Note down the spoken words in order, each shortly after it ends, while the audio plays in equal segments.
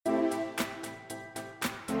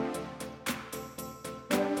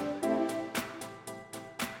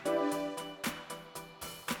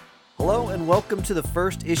Hello and welcome to the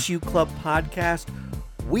First Issue Club podcast.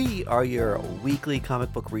 We are your weekly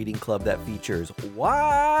comic book reading club that features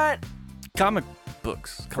what? Comic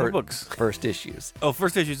books. First issues. Oh,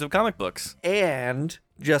 first issues of comic books. And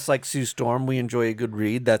just like Sue Storm, we enjoy a good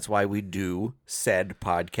read. That's why we do said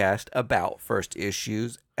podcast about first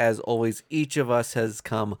issues. As always, each of us has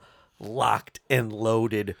come locked and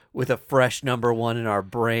loaded with a fresh number one in our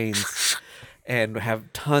brains and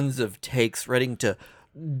have tons of takes ready to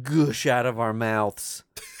gush out of our mouths.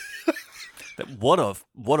 What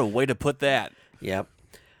a way to put that. Yep.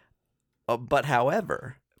 But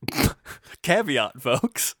however, Caveat,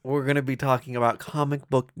 folks. we're going to be talking about comic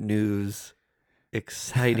book news,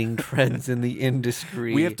 exciting trends in the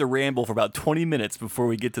industry. We have to ramble for about 20 minutes before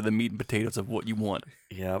we get to the meat and potatoes of what you want.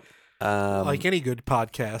 Yep. Like any good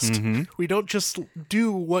podcast, Mm-hmm. we don't just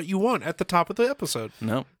do what you want at the top of the episode.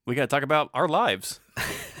 No, we got to talk about our lives.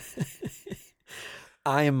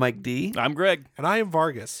 I am Mike D, I'm Greg. And I am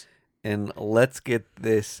Vargas. and let's get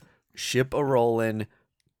this ship a rolling.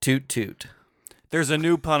 Toot toot. There's a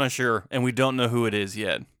new Punisher, and we don't know who it is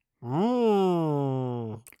yet.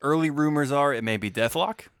 Mm. Early rumors are it may be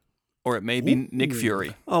Deathlock, or it may be Nick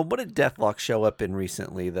Fury. Oh, what did Deathlock show up in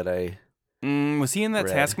recently that I... Was he in that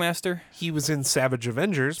Red. Taskmaster? He was in Savage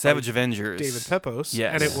Avengers. by Savage Avengers. David Pepos.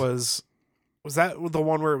 Yes. And it was that the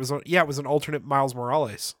one where it was, it was an alternate Miles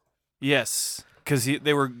Morales. Yes, because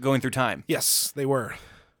they were going through time. Yes, they were.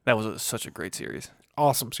 That was such a great series.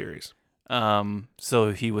 Awesome series.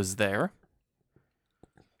 So he was there,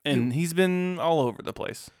 and he's been all over the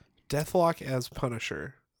place. Deathlock as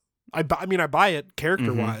Punisher. I buy it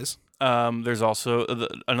character-wise. There's also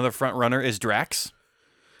another front runner is Drax,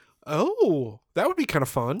 Oh, that would be kind of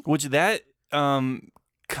fun. which that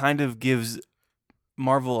kind of gives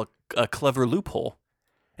Marvel a clever loophole.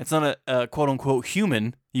 It's not a quote unquote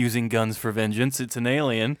human using guns for vengeance. It's an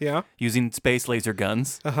alien Yeah. using space laser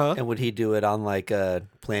guns, Uh-huh. And would he do it on like a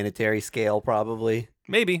planetary scale probably?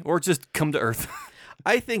 maybe, or just come to Earth.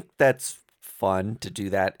 I think that's fun to do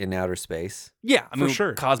that in outer space. Yeah, I For mean,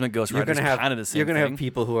 sure. Cosmic Ghost You're Rider is gonna have kind of the same you're gonna thing. have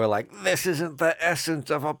people who are like, this isn't the essence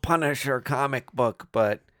of a Punisher comic book,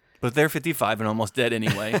 but But they're 55 and almost dead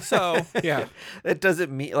anyway. So Yeah. it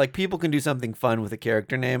doesn't mean like people can do something fun with a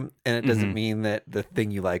character name, and it doesn't Mhm. mean that the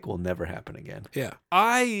thing you like will never happen again. Yeah.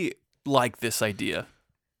 I like this idea.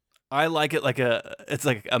 I like it it's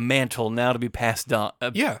like a mantle now to be passed down.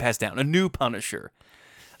 Passed down. A new Punisher.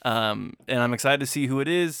 And I'm excited to see who it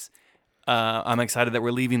is. I'm excited that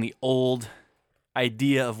we're leaving the old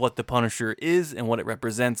idea of what the Punisher is and what it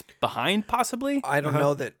represents behind, possibly. I don't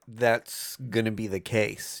know that that's gonna be the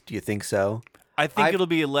case. Do you think so? I think I've- it'll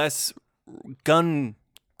be less gun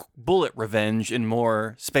bullet revenge and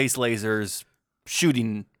more space lasers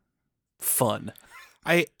shooting fun.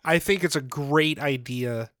 I think it's a great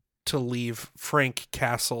idea to leave Frank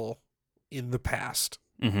Castle in the past.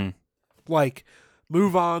 Mm-hmm. Like,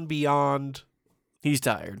 move on beyond. He's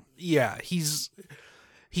tired. Yeah, he's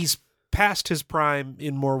past his prime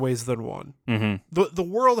in more ways than one. Mm-hmm. The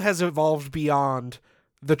world has evolved beyond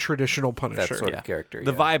the traditional That Punisher. sort Yeah. of character.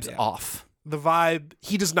 The yeah. vibe's Yeah. off. The vibe,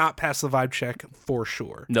 he does not pass the vibe check for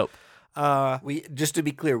sure. Nope. We just to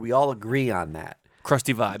be clear, we all agree on that.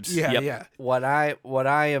 Crusty vibes. Yeah, Yep. yeah. What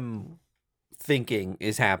I am thinking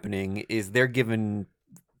is happening is they're giving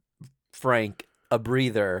Frank a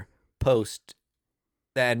breather post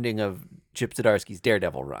the ending of Chip Zdarsky's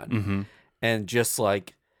Daredevil run. Mm-hmm. And just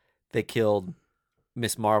like they killed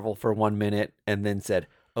Miss Marvel for 1 minute and then said,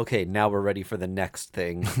 okay, now we're ready for the next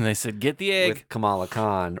thing They said, get the egg. with Kamala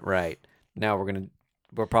Khan. Right. Now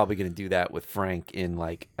we're probably going to do that with Frank in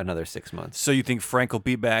like another 6 months. So you think Frank will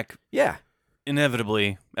be back Yeah.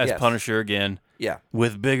 inevitably as Yes. Punisher again Yeah.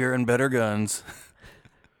 with bigger and better guns,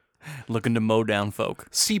 looking to mow down folk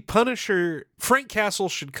See, Punisher, Frank Castle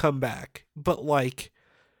should come back, but like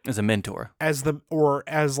as a mentor. as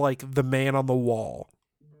like the man on the wall.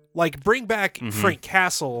 Like, bring back Frank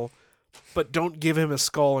Castle, but don't give him a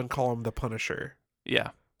skull and call him the Punisher. Yeah.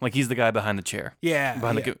 Like he's the guy behind the chair. Yeah,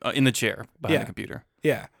 In the chair behind Yeah. the computer.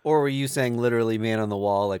 yeah. Or were you saying literally man on the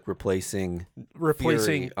wall, like replacing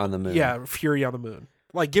Replacing Fury on the moon? Yeah, Fury on the moon.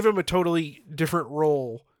 Like, give him a totally different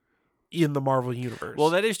role in the Marvel universe. Well,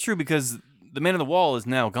 that is true because the man on the wall is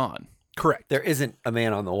now gone. correct. There isn't a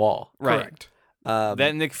man on the wall. Right. Correct.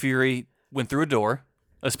 That Nick Fury went through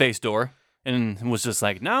a space door, and was just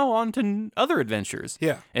like, now on to other adventures.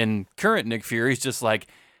 Yeah. And current Nick Fury's just like,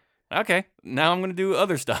 okay, now I'm going to do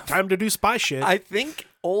other stuff. Time to do spy shit. I think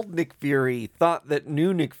old Nick Fury thought that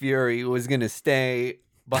new Nick Fury was going to stay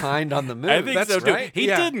behind on the moon. I think That's so too. right. He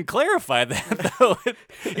Yeah. didn't clarify that though.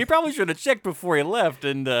 He probably should have checked before he left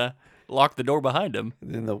and lock the door behind him.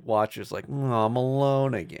 And then the Watcher's like, I'm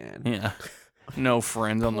alone again. Yeah. No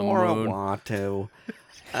friends on the Or moon. Uatu.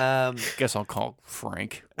 Guess I'll call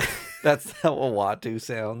Frank. That's how Uatu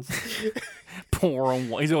sounds. Poor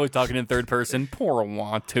He's always talking in third person. Poor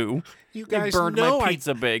Uatu. You They guys burned know my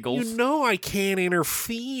pizza bagels. You know I can't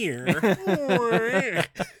interfere.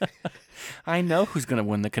 I know who's going to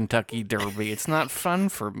win the Kentucky Derby. It's not fun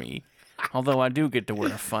for me. Although I do get to wear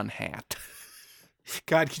a fun hat.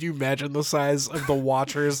 God, can you imagine the size of the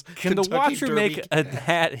Watchers? Can the Kentucky Watcher Derby make a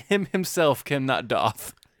hat him himself cannot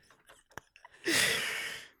doff?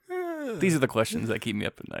 These are the questions that keep me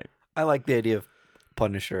up at night. I like the idea of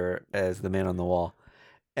Punisher as the man on the wall.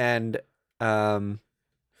 And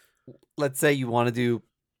let's say you want to do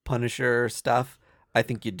Punisher stuff. I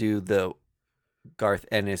think you do the Garth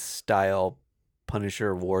Ennis style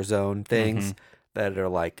Punisher Warzone things that are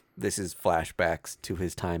like, this is flashbacks to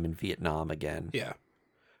his time in Vietnam again. Yeah.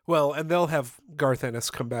 Well, and they'll have Garth Ennis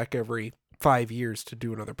come back every 5 years to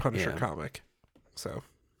do another Punisher comic. So,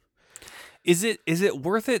 is it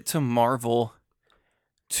worth it to Marvel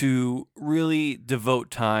to really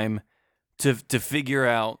devote time to figure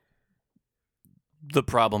out the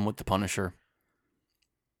problem with the Punisher?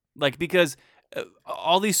 Like, because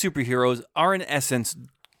all these superheroes are in essence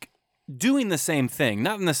doing the same thing,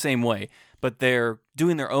 not in the same way, but they're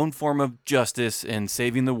doing their own form of justice and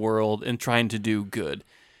saving the world and trying to do good.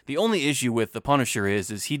 The only issue with the Punisher is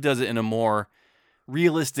he does it in a more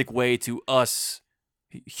realistic way to us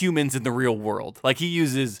humans in the real world. Like, he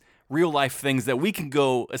uses real life things that we can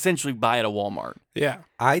go essentially buy at a Walmart. yeah.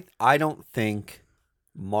 I don't think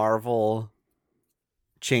Marvel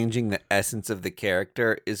changing the essence of the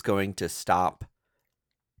character is going to stop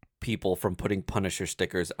people from putting Punisher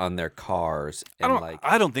stickers on their cars. And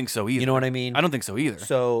I don't think so either. You know what I mean? I don't think so either.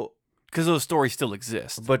 So, because those stories still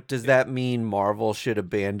exist. but does that mean Marvel should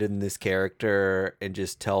abandon this character and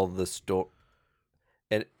just tell the story,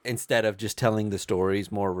 and instead of just telling the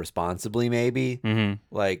stories more responsibly? Maybe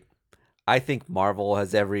like, I think Marvel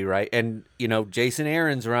has every right, and Jason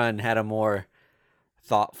Aaron's run had a more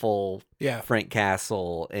thoughtful Frank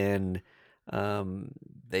Castle, and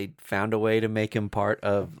they found a way to make him part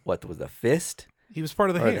of what was the Fist. He was part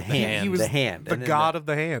of the Or hand. the hand. He was the hand. the And then god of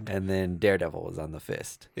the hand. And then Daredevil was on the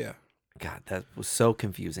Fist. Yeah. God, that was so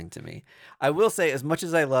confusing to me. I will say, as much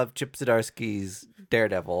as I love Chip Zdarsky's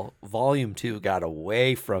Daredevil, Volume 2 got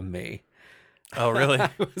away from me. Oh, really?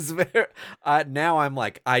 I was very, now I'm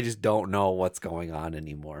like, I just don't know what's going on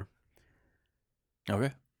anymore.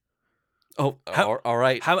 Okay. Oh, all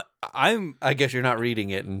right. I guess you're not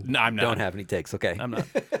reading it and I'm not. don't have any takes. Okay. I'm not.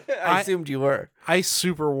 I assumed you were. I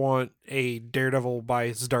super want a Daredevil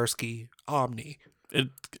by Zdarsky Omni. It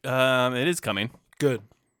is coming. Good.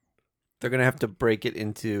 They're going to have to break it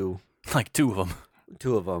into Like two of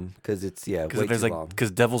them. because it's, way Because there's too like long.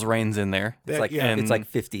 because Devil's Reign's in there. It's like, yeah. it's like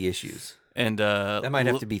 50 issues. And That might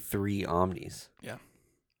have to be 3 Omnis. Yeah.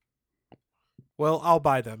 Well, I'll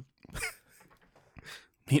buy them.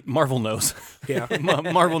 Marvel knows. Yeah.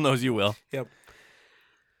 Marvel knows you will. Yep.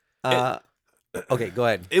 Okay, go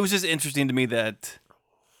ahead. It was just interesting to me that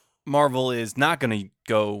Marvel is not going to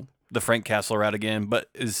go the Frank Castle route again, but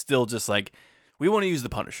is still just like, we want to use the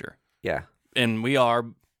Punisher. Yeah. And we're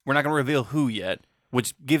not going to reveal who yet,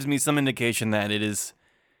 which gives me some indication that it is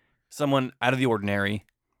someone out of the ordinary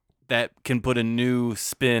that can put a new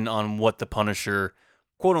spin on what the Punisher,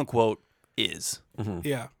 quote unquote, is. Mm-hmm.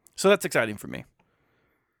 Yeah. So that's exciting for me.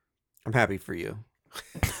 I'm happy for you.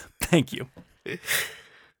 Thank you.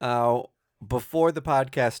 Before the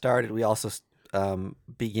podcast started, we also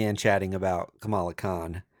began chatting about Kamala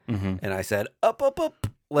Khan. Mm-hmm. And I said, up.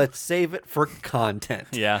 Let's save it for content.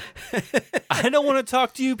 Yeah. I don't want to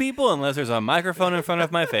talk to you people unless there's a microphone in front of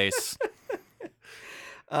my face.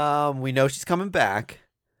 We know she's coming back.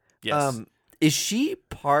 Yes. Is she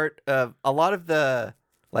part of a lot of the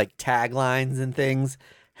like taglines and things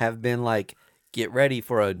have been like, get ready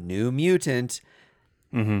for a new mutant?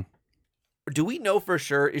 Mm-hmm. Do we know for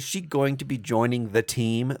sure, is she going to be joining the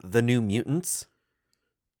team, the New Mutants?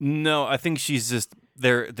 No, I think she's just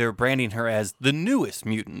they're branding her as the newest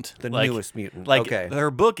mutant. The newest mutant. Like okay. her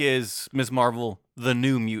book is Ms. Marvel, the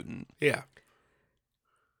New Mutant. Yeah.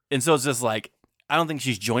 And so it's just like, I don't think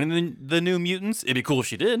she's joining the New Mutants. It'd be cool if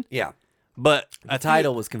she did. Yeah. But The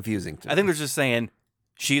title was confusing to me. I think they're just saying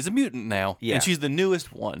she's a mutant now. Yeah. And she's the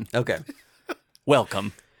newest one. Okay.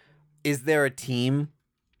 Welcome. Is there a team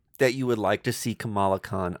that you would like to see Kamala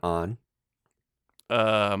Khan on?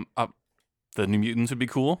 The New Mutants would be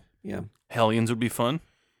cool. Yeah. Hellions would be fun.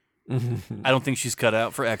 I don't think she's cut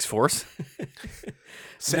out for X-Force.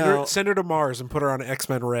 Send her to Mars and put her on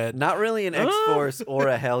X-Men Red. Not really an X-Force or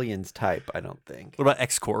a Hellions type, I don't think. What about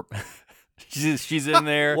X-Corp? she's in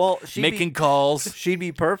there making calls. She'd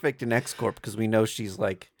be perfect in X-Corp because we know she's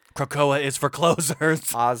like... Krakoa is for closers.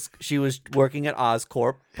 She was working at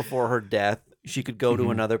Oscorp before her death. She could go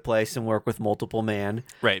to another place and work with multiple man.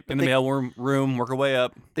 Right. In the mailroom room, work her way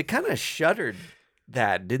up. They kind of shuttered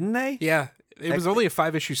that, didn't they? Yeah. It was only a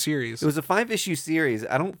 5-issue series. It was a 5-issue series.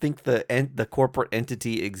 I don't think the corporate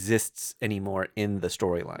entity exists anymore in the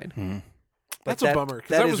storyline. That's a bummer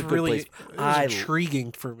because that was really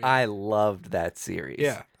intriguing for me. I loved that series.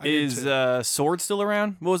 Yeah. Is Sword still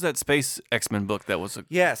around? What was that Space X-Men book that was?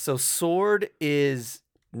 Yeah, so Sword is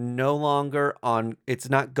no longer on. It's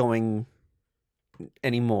not going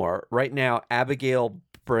anymore. Right now, Abigail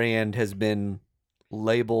Brand has been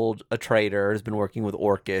labeled a traitor, has been working with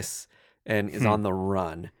Orcus, and is on the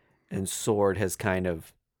run. And Sword has kind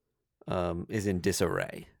of is in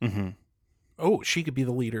disarray. Mm-hmm. Oh, she could be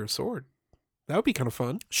the leader of Sword. That would be kind of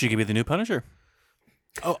fun. She could be the new Punisher.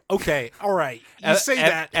 Oh, okay. All right. You say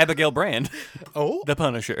that. Abigail Brand. Oh? The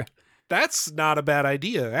Punisher. That's not a bad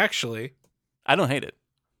idea, actually. I don't hate it.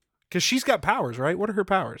 Because she's got powers, right? What are her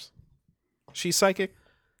powers? She's psychic?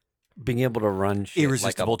 Being able to run shit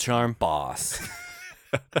irresistible like a charm. Boss.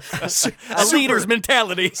 a leader's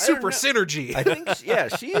mentality. Super synergy. I think,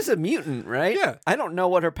 she is a mutant, right? Yeah. I don't know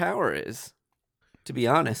what her power is, to be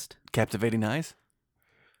honest. Captivating eyes.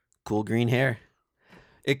 Cool green hair.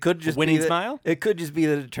 It could just winning be smile. It could just be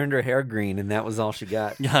that it turned her hair green, and that was all she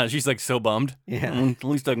got. Yeah, she's like so bummed. Yeah, at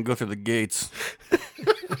least I can go through the gates.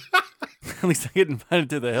 At least I get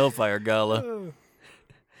invited to the Hellfire Gala,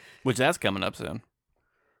 which that's coming up soon.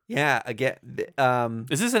 Yeah, again.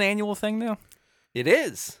 Is this an annual thing now? It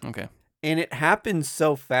is. Okay, and it happens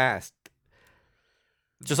so fast,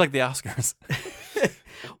 just like the Oscars.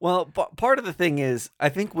 Well, part of the thing is, I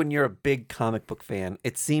think when you're a big comic book fan,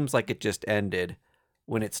 it seems like it just ended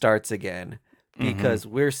when it starts again, because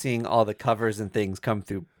we're seeing all the covers and things come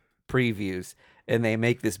through previews, and they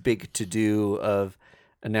make this big to-do of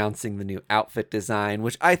announcing the new outfit design,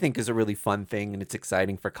 which I think is a really fun thing, and it's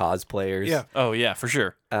exciting for cosplayers. Yeah. Oh, yeah, for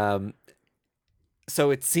sure.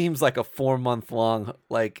 So it seems like a 4-month-long,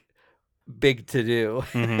 like, big to-do.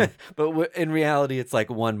 But in reality, it's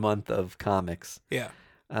like 1 month of comics. Yeah.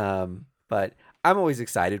 But I'm always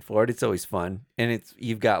excited for it. It's always fun. And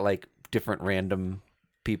you've got like different random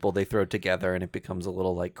people they throw together, and it becomes a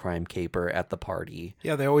little like crime caper at the party.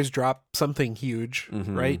 Yeah, they always drop something huge,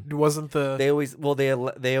 right? Wasn't the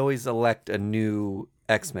they always elect a new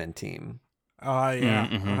X-Men team.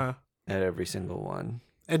 Yeah. At every single one.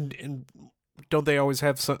 And don't they always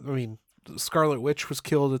have some? I mean, Scarlet Witch was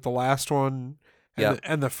killed at the last one.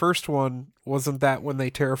 And the first one, wasn't that when they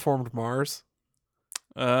terraformed Mars?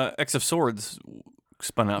 X of Swords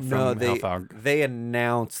spun out from Hellfire. They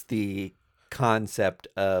announced the concept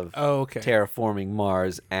of terraforming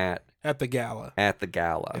Mars at the gala. At the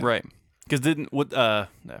gala. Right. Because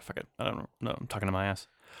fuck it. I don't know. I'm talking to my ass.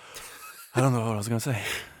 I don't know what I was going to say.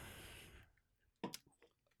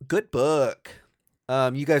 Good book.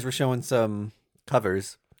 You guys were showing some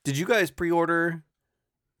covers. Did you guys pre-order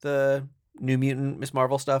the New Mutant Miss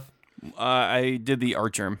Marvel stuff? I did the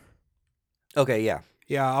Archer. Okay, yeah.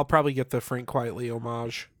 Yeah, I'll probably get the Frank Quitely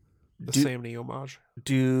homage. The Sam Neill homage.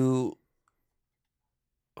 Oh,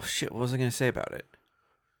 shit, what was I going to say about it?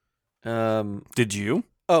 Did you?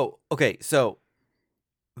 Oh, okay. So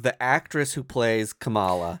the actress who plays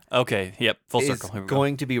Kamala. Okay, yep, full circle. Here we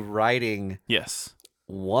going to be writing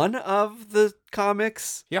one of the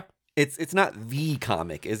comics. Yep. It's not the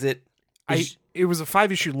comic, is it? It was a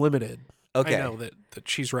 5-issue limited. Okay. I know that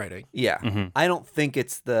she's writing. Yeah. I don't think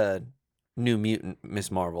it's the New Mutant Miss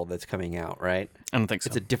Marvel that's coming out, right? I don't think so.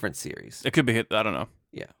 It's a different series. It could be. I don't know.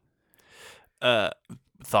 Yeah.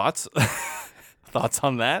 Thoughts? Thoughts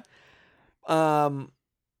on that? Part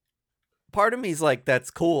of me is like, that's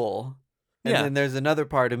cool. And then there's another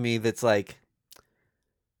part of me that's like,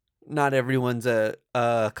 not everyone's a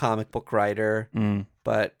comic book writer,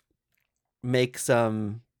 but make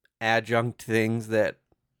some adjunct things that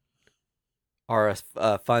are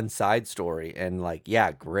a fun side story. And like,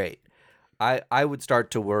 yeah, great. I would start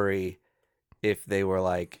to worry if they were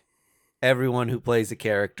like, everyone who plays a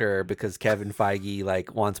character, because Kevin Feige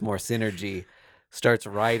like wants more synergy, starts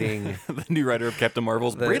writing the new writer of Captain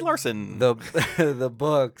Marvel's Brie Larson the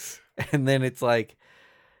books, and then it's like,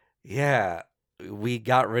 yeah, we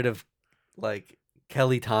got rid of like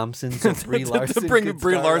Kelly Thompson, so Brie Larson to bring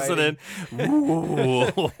Brie Larson writing. In.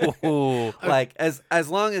 Ooh. Like as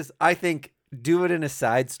long as I think do it in a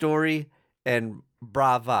side story and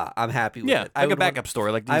brava, I'm happy with it. Like a backup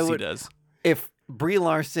story like DC does. If Brie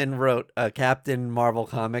Larson wrote a Captain Marvel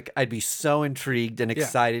comic, I'd be so intrigued and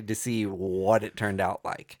excited to see what it turned out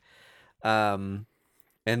like. And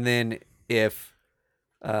then if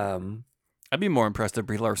I'd be more impressed if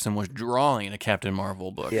Brie Larson was drawing a Captain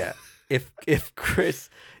Marvel book. Yeah. If Chris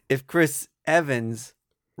Evans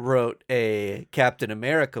wrote a Captain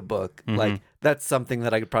America book, like that's something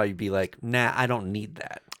that I could probably be like, nah, I don't need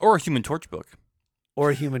that. Or a Human Torch book.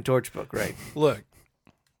 Or a Human Torch book, right? Look,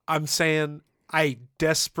 I'm saying I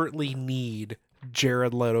desperately need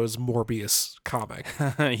Jared Leto's Morbius comic.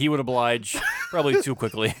 He would oblige probably too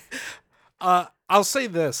quickly. I'll say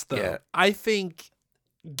this though. Yeah. I think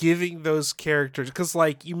giving those characters, because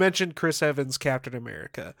like you mentioned Chris Evans Captain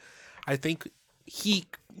America, I think he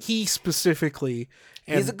specifically,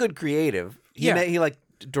 and He's a good creative. He like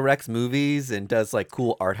directs movies and does like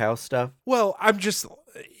cool art house stuff. well,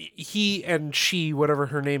 he and she, whatever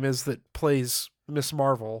her name is that plays Miss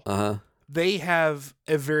Marvel, they have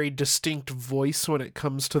a very distinct voice when it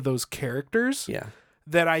comes to those characters. Yeah.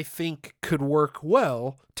 That I think could work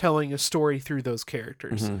well telling a story through those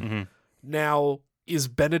characters. Now, is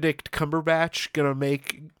Benedict Cumberbatch gonna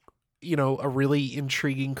make, a really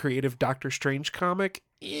intriguing, creative Doctor Strange comic?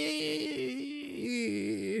 Do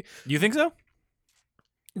you think so?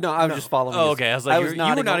 No, I was just following. Oh, okay. I was like, you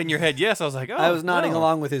were nodding your head. Yes, I was like, oh, I was nodding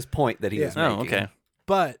along with his point that he was making. Oh, okay.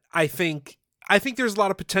 But I think there's a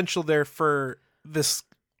lot of potential there for this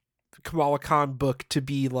Kamala Khan book to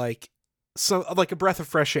be like a breath of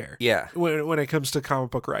fresh air. Yeah. When it comes to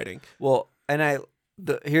comic book writing. Well, and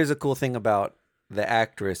here's a cool thing about the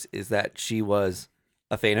actress is that she was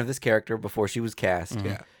a fan of this character before she was cast.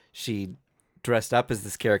 Yeah. She dressed up as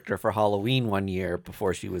this character for Halloween one year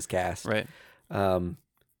before she was cast. Right.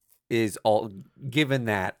 Is all given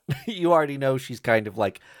that you already know she's kind of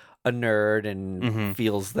like a nerd and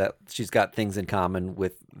feels that she's got things in common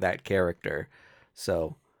with that character.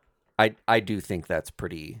 So I do think that's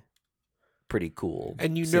pretty cool.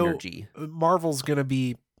 And synergy.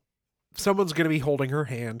 Someone's gonna be holding her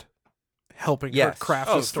hand, helping her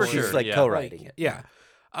craft the story. For sure. She's like co-writing it. Yeah.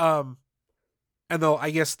 And though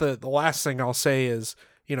I guess the last thing I'll say is,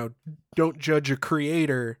 don't judge a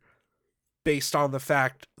creator based on the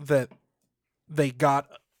fact that they got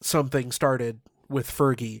something started with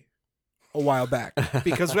Fergie a while back.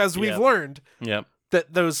 Because as we've learned,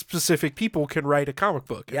 that those specific people can write a comic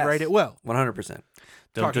book and write it well. 100%.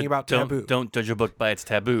 Talking about taboo. Don't judge a book by its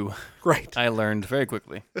taboo. Right. I learned very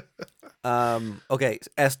quickly. Okay,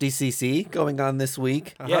 SDCC going on this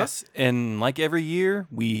week. Yes, and like every year,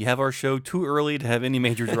 we have our show too early to have any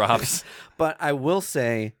major drops. But I will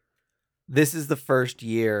say, this is the first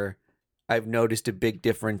year I've noticed a big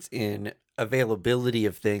difference in availability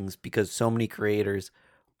of things because so many creators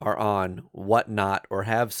are on Whatnot or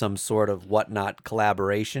have some sort of Whatnot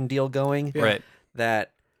collaboration deal going. Yeah. Right.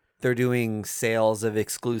 That they're doing sales of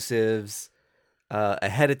exclusives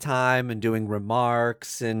ahead of time and doing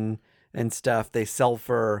remarks and stuff. They sell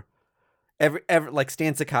for every like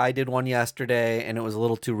Stan Sakai did one yesterday and it was a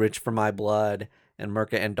little too rich for my blood, and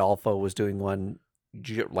Mirka Andolfo was doing one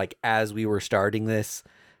like as we were starting this,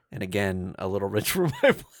 and again a little rich for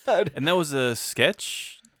my blood. And that was a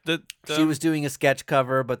sketch that she was doing a sketch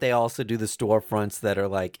cover, but they also do the storefronts that are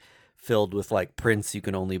like filled with like prints you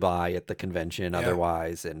can only buy at the convention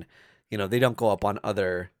otherwise, and they don't go up on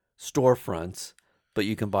other storefronts, but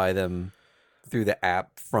you can buy them through the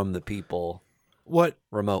app from the people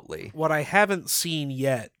remotely. What I haven't seen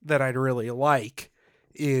yet that I'd really like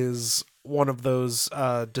is one of those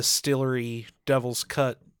distillery Devil's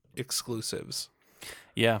Cut exclusives.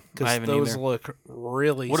 Yeah, because those look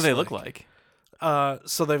really What do they slick. look like?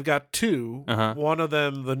 So they've got two. One of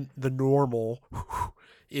them, the normal,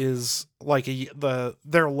 is like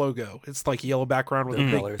their logo. It's like a yellow background with a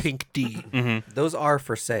big pink D. Those are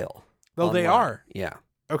for sale. Oh, they are? Yeah.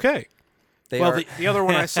 Okay. They well, are. The other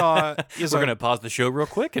one I saw is we're going to pause the show real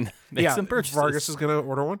quick and make some purchases. Vargas is going to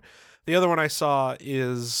order one. The other one I saw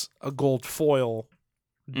is a gold foil.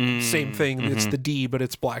 Same thing. It's the D, but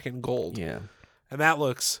it's black and gold. Yeah. And that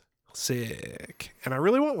looks sick. And I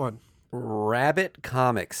really want one. Rabbit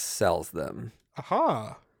Comics sells them.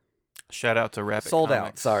 Aha. Shout out to Rabbit Sold Comics.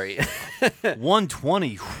 out, sorry.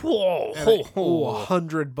 $120. Whoa.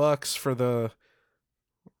 $100 for the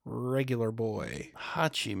regular boy.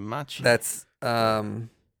 Hachi Machi. That's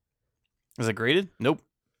Is it graded? Nope.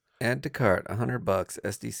 add to cart, $100,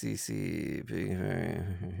 SDCC.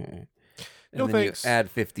 And No then thanks. you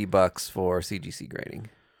add $50 for CGC grading.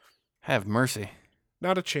 Have mercy.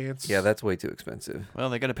 Not a chance. Yeah, that's way too expensive. Well,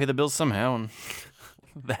 they got to pay the bills somehow, and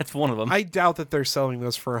that's one of them. I doubt that they're selling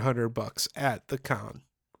those for $100 at the con,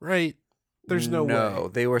 right? There's no way.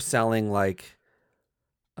 They were selling like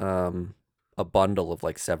a bundle of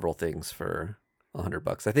like several things for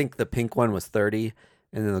 $100. I think the pink one was 30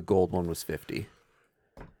 and then the gold one was 50.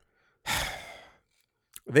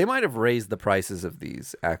 They might have raised the prices of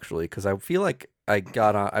these actually, because I feel like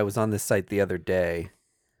I was on this site the other day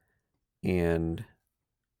and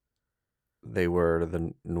they were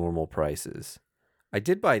the normal prices. I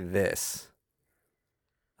did buy this.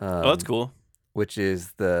 Oh, that's cool. Which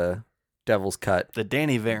is the Devil's Cut. The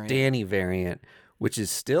Danny variant. Which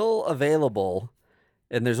is still available,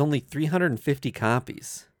 and there's only 350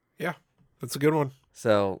 copies. Yeah, that's a good one.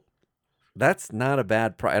 So that's not a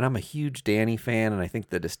bad price. And I'm a huge Danny fan, and I think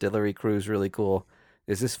the Distillery Crew is really cool.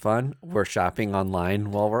 Is this fun? We're shopping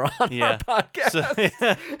online while we're on our podcast. So,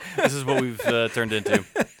 this is what we've turned into.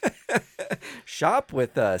 Shop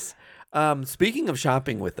with us. Speaking of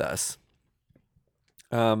shopping with us,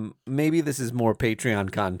 maybe this is more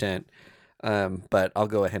Patreon content, but I'll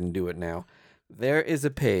go ahead and do it now. There is a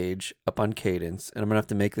page up on Cadence, and I'm going to have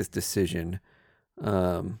to make this decision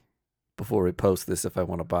before we post this if I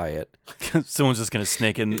want to buy it. Someone's just going to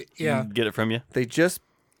snake in and get it from you? They just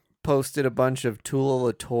posted a bunch of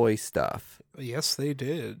Tula Toy stuff. Yes, they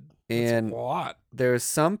did. And that's a lot. There's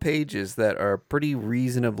some pages that are pretty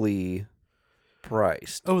reasonably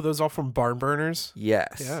priced. Oh, those all from Barn Burners?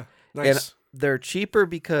 Yes. Yeah, nice. And they're cheaper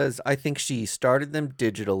because I think she started them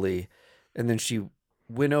digitally, and then she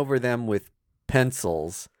went over them with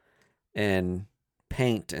pencils and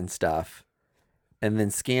paint and stuff, and then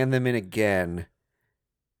scanned them in again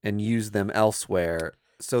and used them elsewhere.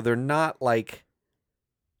 So they're not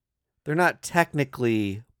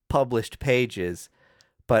technically published pages,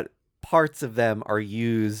 but parts of them are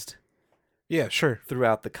used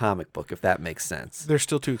throughout the comic book, if that makes sense. They're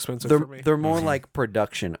still too expensive for me. They're more like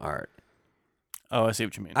production art. Oh, I see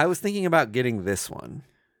what you mean. I was thinking about getting this one.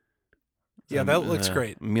 Yeah, that looks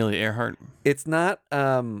great. Amelia Earhart. It's not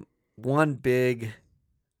one big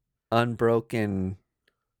unbroken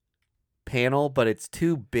panel, but it's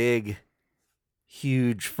two big,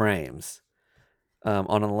 huge frames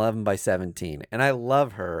on an 11 by 17. And I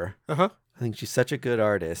love her. Uh-huh. I think she's such a good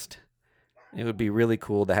artist. It would be really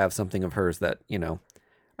cool to have something of hers that,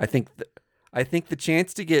 I think the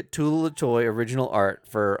chance to get Tula Toy original art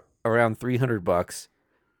for around $300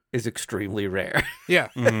 is extremely rare. Yeah,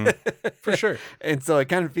 for sure. And so I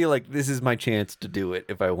kind of feel like this is my chance to do it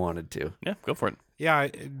if I wanted to. Yeah, go for it. Yeah,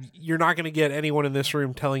 you're not going to get anyone in this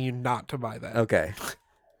room telling you not to buy that. Okay.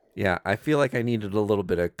 Yeah, I feel like I needed a little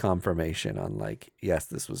bit of confirmation on yes,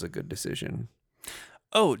 this was a good decision.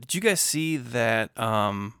 Oh, did you guys see that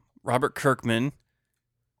Robert Kirkman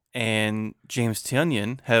and James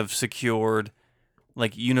Tynion have secured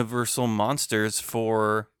Universal Monsters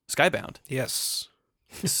for Skybound? Yes.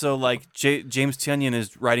 So James Tynion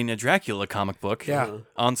is writing a Dracula comic book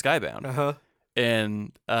on Skybound. Uh-huh.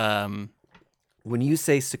 And when you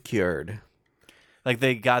say secured,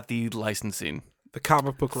 they got the licensing, the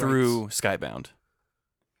comic book through rights. Skybound.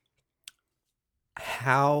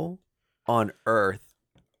 How on earth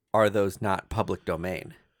are those not public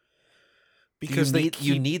domain? Because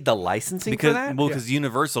you need the licensing for that? Well, because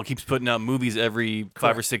Universal keeps putting out movies every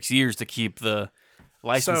 5 or 6 years to keep the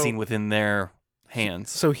licensing within their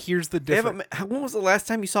hands. So here's the difference. When was the last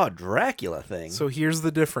time you saw a Dracula thing? So here's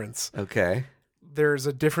the difference. Okay. There's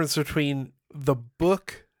a difference between the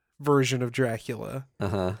book version of Dracula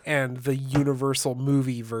and the Universal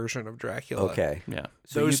movie version of Dracula. Okay. Yeah.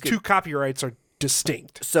 So those two copyrights are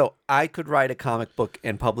distinct. So I could write a comic book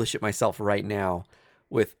and publish it myself right now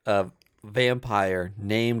with a vampire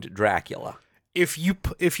named Dracula. If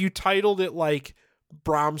you titled it like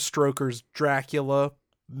Bram Stoker's Dracula,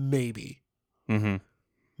 maybe. Mm-hmm.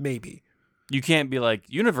 Maybe. You can't be like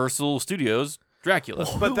Universal Studios Dracula.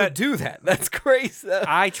 But who would do that? That's crazy.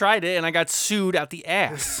 I tried it and I got sued out the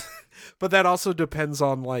ass. But that also depends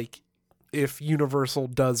on if Universal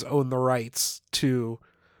does own the rights to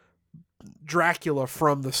Dracula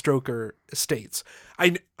from the Stoker estates.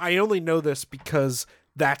 I only know this because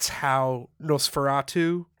that's how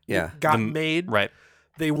Nosferatu got made. Right.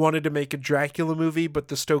 They wanted to make a Dracula movie, but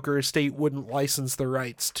the Stoker estate wouldn't license the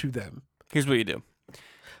rights to them. Here's what you do.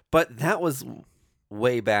 But that was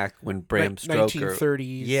way back when Bram Stoker...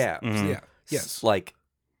 1930s. Yeah. Mm-hmm. Yeah. Yes.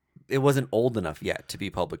 It wasn't old enough yet to be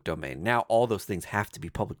public domain. Now all those things have to be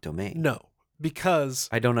public domain. No, because...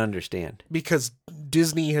 I don't understand. Because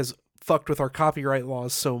Disney has fucked with our copyright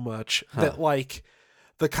laws so much that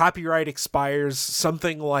the copyright expires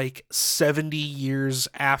something 70 years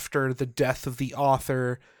after the death of the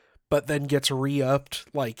author, but then gets re-upped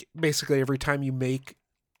basically every time you make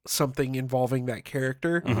something involving that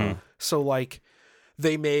character. Mm-hmm. So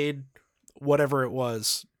they made whatever it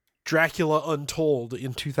was, Dracula Untold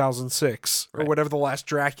in 2006 or whatever the last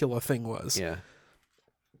Dracula thing was. Yeah.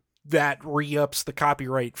 That re-ups the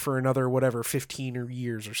copyright for another, 15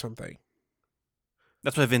 years or something.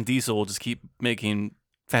 That's why Vin Diesel will just keep making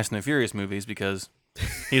Fast and the Furious movies, because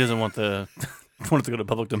he doesn't want want it to go to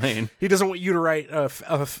public domain. He doesn't want you to write a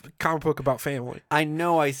comic book about family. I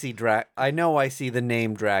know I see the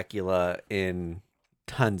name Dracula in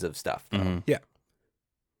tons of stuff, though. Mm-hmm. Yeah.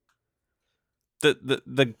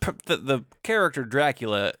 The character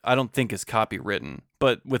Dracula, I don't think is copywritten,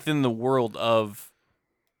 but within the world of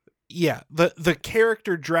the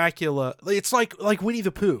character Dracula, it's like Winnie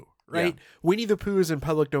the Pooh, right? Yeah. Winnie the Pooh is in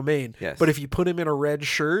public domain, Yes. but if you put him in a red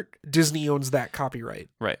shirt, Disney owns that copyright.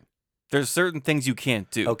 right. There's certain things you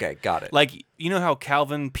can't do. Okay, got it. Like, you know how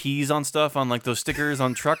Calvin pees on stuff on like those stickers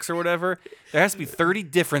on trucks or whatever? There has to be 30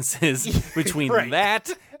 differences between Right. that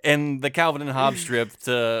and the Calvin and Hobbes strip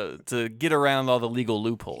to get around all the legal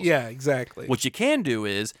loopholes. Yeah, exactly. What you can do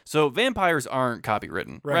is, so vampires aren't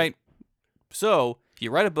copywritten, right? So if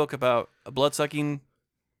you write a book about a blood-sucking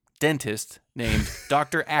dentist named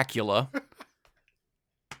Dr. Acula.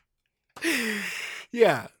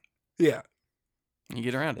 Yeah. You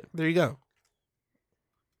get around it. There you go.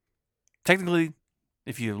 Technically,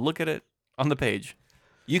 if you look at it on the page,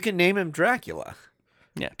 you can name him Dracula.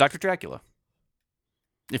 yeah, Dr. Dracula.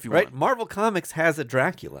 If you Right? want. Marvel Comics has a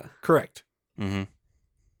Dracula. Correct. Mm-hmm.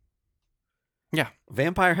 Yeah.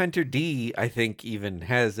 Vampire Hunter D, I think, even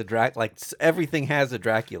has a everything has a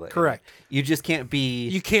Dracula. in it. Correct. You just can't be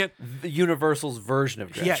You can't. the Universal's version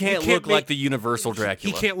of Dracula. Yeah, He can't you can't look like make- the Universal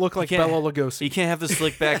Dracula. He can't look like can't- Bela Lugosi. He can't have the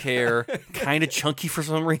slick back hair, kind of chunky for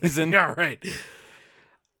some reason. Yeah, right.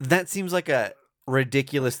 That seems like a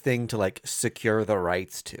ridiculous thing to like secure the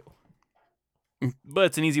rights to. But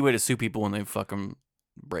it's an easy way to sue people when they fucking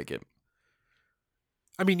break it.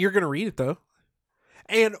 I mean, you're going to read it though.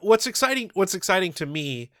 And what's exciting to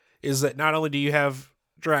me is that not only do you have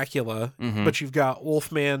Dracula, Mhm. but you've got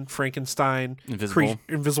Wolfman, Frankenstein,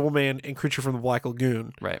 Invisible. Man, and Creature from the Black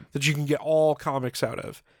Lagoon Right. that you can get all comics out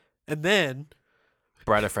of. And then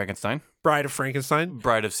Bride of Frankenstein. Bride of Frankenstein.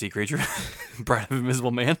 Bride of Sea Creature. Bride of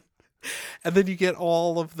Invisible Man. And then you get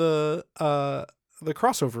all of the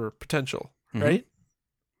crossover potential, Mhm. right?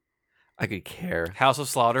 I could care House of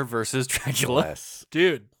Slaughter versus Dracula. less.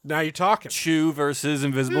 Dude, now you're talking. Chew versus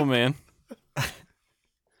Invisible Man.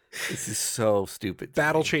 This is so stupid. to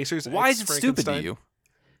Battle me. Chasers. Why X is it stupid to Frankenstein. you?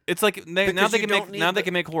 It's like now Because they you can don't make need they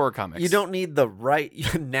can make horror comics. You don't need the right.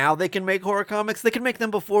 Now they can make horror comics. They can make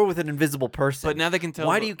them before with an invisible person. But now they can tell.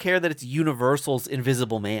 Why do you care that it's Universal's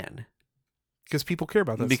Invisible Man? Because people care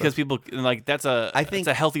about that Because stuff. people like that's a I think- it's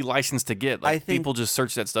a healthy license to get. Like I think- people just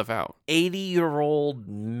search that stuff out. 80-year-old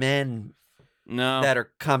men No, that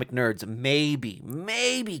are comic nerds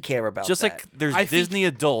maybe care about just that. like there's I think- Disney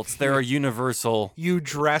adults, there are Universal. You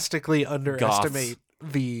drastically underestimate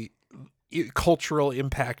the cultural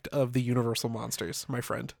impact of the Universal monsters, my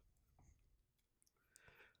friend.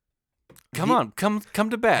 Come on, come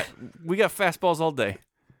to bat. We got fastballs all day.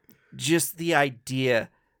 just the idea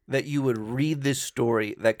that you would read this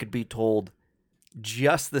story that could be told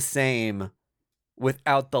just the same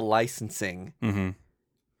without the licensing. Mm-hmm.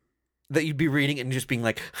 That you'd be reading it and just being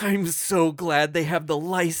like, I'm so glad they have the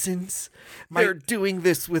license. They're doing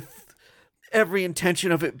this with every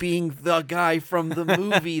intention of it being the guy from the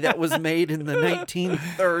movie that was made in the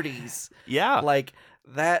 1930s. Yeah, Like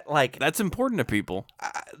that, that's important to people.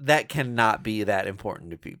 that cannot be that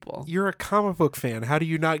important to people. You're a comic book fan. How do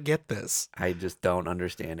you not get this? I just don't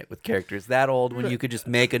understand it with characters that old when you could just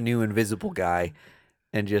make a new invisible guy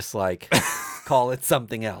and just like call it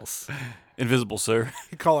something else. Invisible Sir.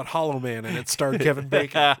 You call it Hollow Man, and it starred Kevin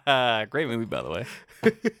Bacon. Great movie, by the way.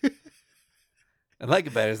 I like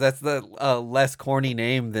it better. That's the less corny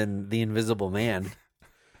name than the Invisible Man.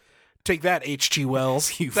 Take that, H.G.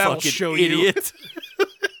 Wells. You That'll fucking show you. idiot.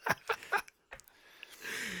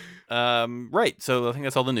 Right. So I think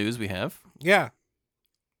that's all the news we have. Yeah.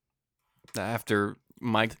 After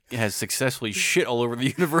Mike has successfully shit all over the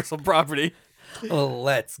Universal property.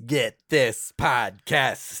 Let's get this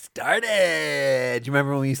podcast started. Do you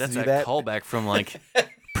remember when we used That's to a do that? callback from like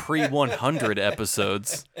pre-100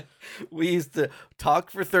 episodes. We used to talk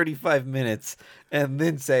for 35 minutes and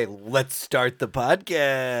then say, let's start the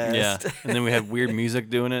podcast. Yeah. And then we had weird music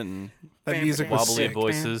doing it and That music was wobbly sick.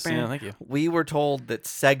 voices. Yeah, thank you. We were told that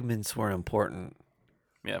segments were important,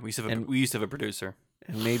 Yeah, we used to have a producer.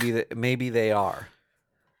 and maybe they are.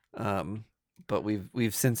 But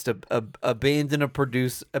we've since abandoned a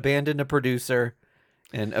producer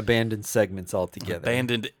and abandoned segments altogether.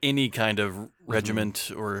 Abandoned any kind of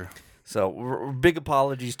regiment or So big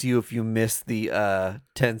apologies to you if you missed the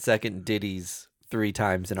 10-second ditties 3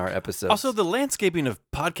 times in our episodes. Also, the landscaping of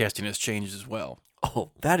podcasting has changed as well.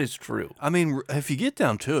 Oh, that is true. I mean, if you get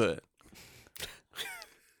down to it.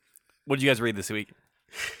 What did you guys read this week?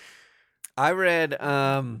 I read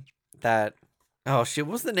that. Oh shit!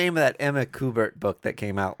 What's the name of that Emma Kubert book that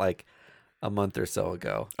came out like a month or so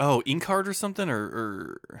ago? Oh, Inkheart or something,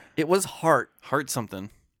 or It was Heart. Heart something.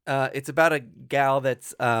 It's about a gal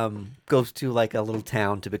that's goes to like a little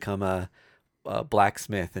town to become a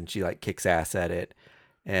blacksmith, and she like kicks ass at it,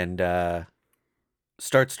 and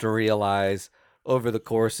starts to realize over the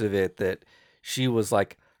course of it that she was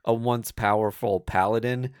like a once powerful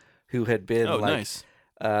paladin who had been nice.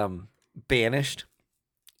 Banished.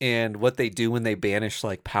 And what they do when they banish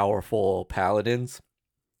like powerful paladins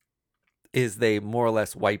is they more or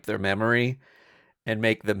less wipe their memory and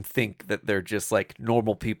make them think that they're just like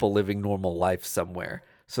normal people living normal life somewhere.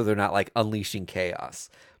 So they're not like unleashing chaos.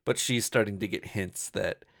 But she's starting to get hints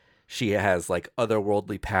that she has like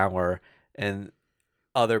otherworldly power, and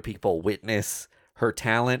other people witness her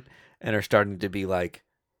talent and are starting to be like,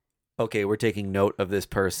 okay, we're taking note of this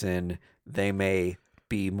person. They may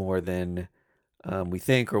be more than we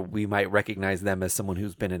think, or we might recognize them as someone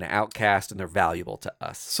who's been an outcast and they're valuable to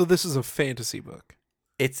us. So this is a fantasy book.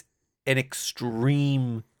 It's an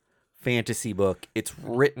extreme fantasy book. It's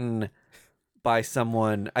written by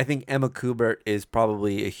someone, I think Emma Kubert is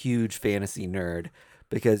probably a huge fantasy nerd,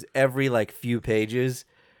 because every like few pages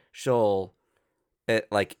she'll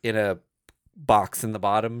like in a box in the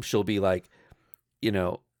bottom, she'll be like, you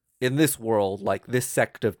know, in this world, like this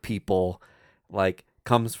sect of people like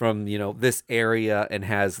comes from, you know, this area and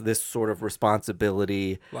has this sort of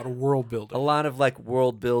responsibility. A lot of world building. A lot of like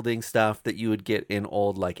world building stuff that you would get in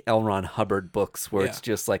old like L. Ron Hubbard books, where it's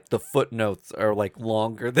just like the footnotes are like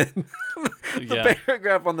longer than the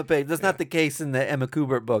paragraph on the page. That's not the case in the Emma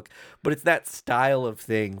Kubert book, but it's that style of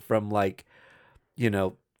thing from like, you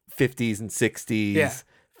know, 50s and 60s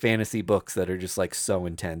fantasy books that are just like so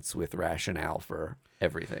intense with rationale for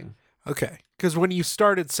everything. Okay. Because when you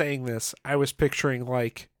started saying this, I was picturing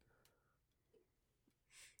like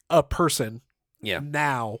a person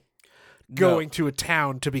now going to a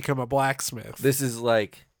town to become a blacksmith. This is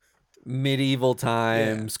like medieval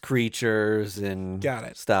times, creatures and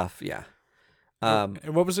stuff. Yeah.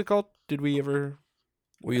 And what was it called? Did we ever...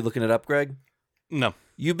 Were you looking it up, Greg? No.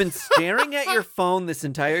 You've been staring at your phone this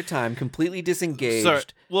entire time, completely disengaged. Sorry.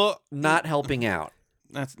 Well, not helping out.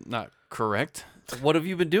 That's not correct. What have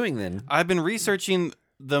you been doing then? I've been researching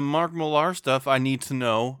the Mark Millar stuff I need to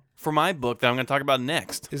know for my book that I'm going to talk about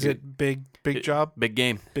next. Is it big job? Big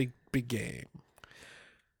game. Big game.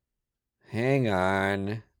 Hang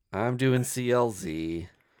on. I'm doing CLZ.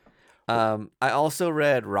 I also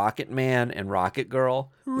read Rocket Man and Rocket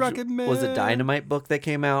Girl. Rocket Man was a Dynamite book that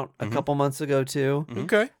came out a couple months ago too.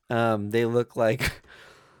 Okay. They look like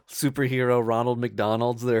superhero Ronald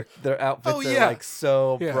McDonald's. Their outfits are like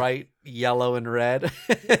so bright yellow and red.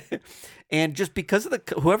 And just because of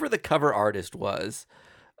whoever the cover artist was,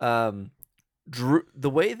 the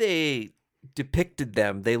way they depicted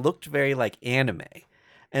them, they looked very like anime.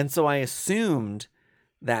 And so I assumed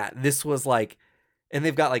that this was like, and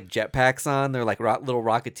they've got like jetpacks on. They're like little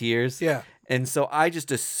Rocketeers. Yeah. And so I just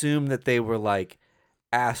assumed that they were like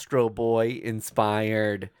Astro Boy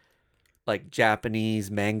inspired, like Japanese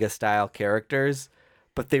manga style characters,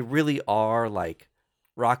 but they really are like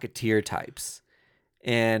Rocketeer types.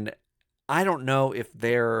 And I don't know if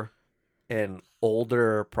they're an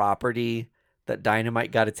older property that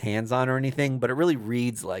Dynamite got its hands on or anything, but it really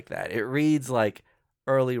reads like that. It reads like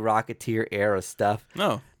early Rocketeer era stuff.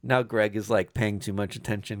 No. Now Greg is like paying too much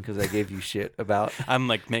attention because I gave you shit about. I'm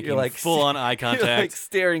like making like full on eye contact. You're like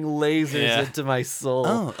staring lasers into my soul.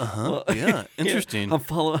 Oh, well, yeah, interesting. I'm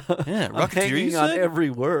following. Yeah, I'm hanging on every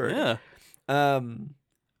word. Yeah.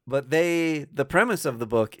 But the premise of the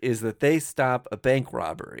book is that they stop a bank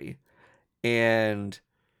robbery, and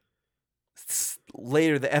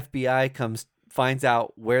later the FBI finds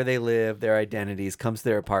out where they live, their identities, comes to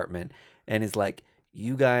their apartment, and is like,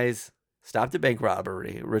 "You guys stopped a bank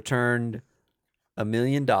robbery, returned $1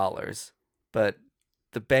 million, but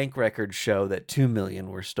the bank records show that 2 million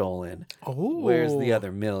were stolen. Oh, where's the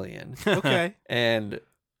other $1 million?" Okay. And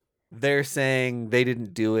they're saying they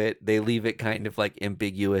didn't do it. They leave it kind of like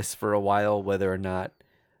ambiguous for a while whether or not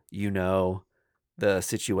you know the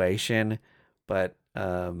situation. But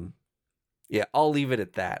yeah, I'll leave it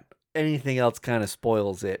at that. Anything else kind of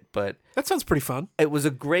spoils it, but that sounds pretty fun. It was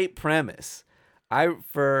a great premise.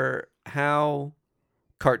 For how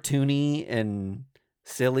cartoony and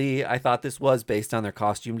silly I thought this was based on their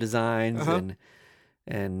costume designs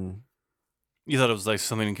and You thought it was like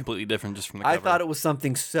something completely different just from the cover. I thought it was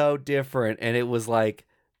something so different, and it was like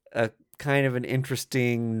a kind of an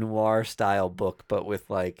interesting noir style book, but with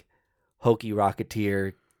like hokey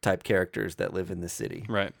Rocketeer type characters that live in the city.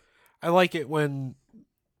 Right. I like it when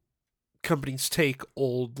companies take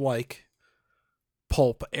old like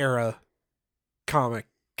pulp era comic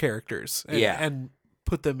characters and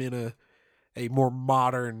put them in a more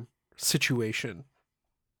modern situation.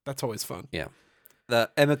 That's always fun. Yeah. The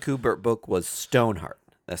Emma Kubert book was Stoneheart.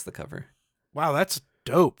 That's the cover. Wow, that's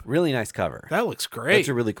dope. Really nice cover. That looks great. That's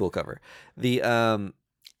a really cool cover. The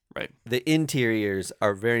Right. The interiors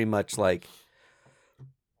are very much like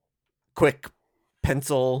quick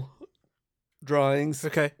pencil drawings.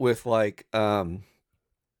 Okay. With like the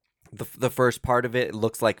first part of it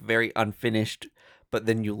looks like very unfinished, but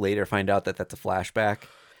then you later find out that that's a flashback.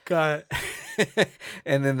 Got it.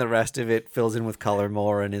 And then the rest of it fills in with color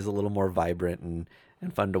more and is a little more vibrant and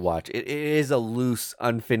fun to watch. It is a loose,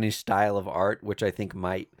 unfinished style of art, which I think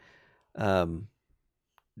might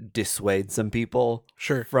dissuade some people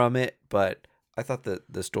from it, but I thought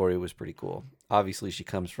the story was pretty cool. Obviously, she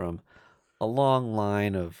comes from a long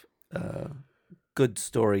line of good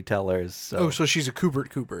storytellers. So. So she's a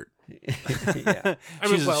Kubert. Yeah.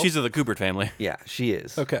 She's of the Kubert family. Yeah, she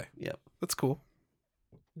is. Okay. Yep. That's cool.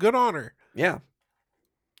 Good on her. Yeah.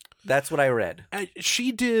 That's what I read.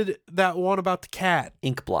 She did that one about the cat.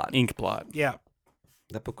 Inkblot. Yeah.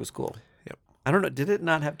 That book was cool. Yep. I don't know. Did it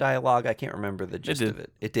not have dialogue? I can't remember the gist of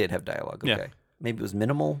it. It did have dialogue. Okay. Yeah. Maybe it was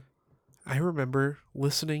minimal. I remember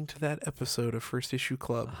listening to that episode of First Issue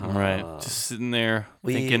Club. Right. Just sitting there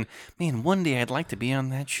thinking, man, one day I'd like to be on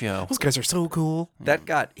that show. Those guys are so cool. That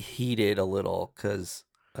got heated a little because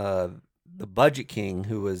the Budget King,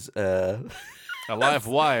 who was a live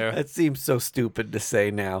wire. That seems so stupid to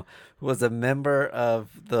say now. Was a member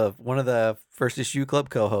of one of the First Issue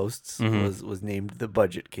Club co-hosts. Was named the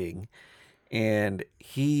Budget King, and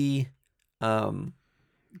he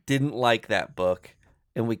didn't like that book.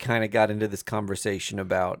 And we kind of got into this conversation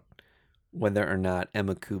about whether or not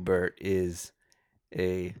Emma Kubert is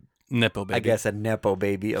a Nepo baby. I guess a Nepo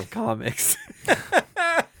baby of comics.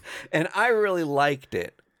 And I really liked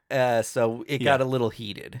it. So it got a little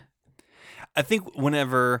heated. I think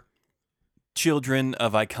whenever children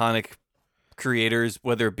of iconic creators,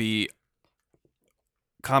 whether it be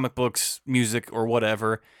comic books, music, or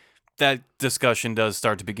whatever, that discussion does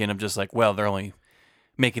start to begin of just like, well, they're only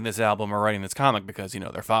making this album or writing this comic because,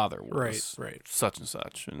 their father was such and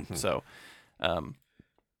such. And so,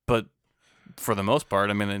 but for the most part,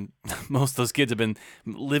 I mean, most of those kids have been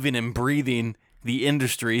living and breathing the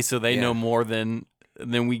industry, so they know more than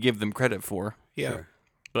we give them credit for. Yeah. Sure.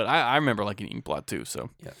 But I remember liking Inkblot too,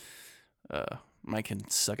 so yeah. Mike can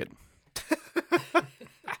suck it.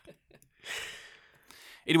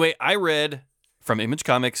 Anyway, I read from Image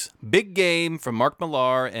Comics, Big Game from Mark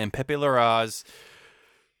Millar and Pepe Larraz.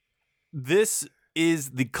 This is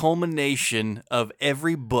the culmination of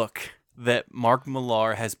every book that Mark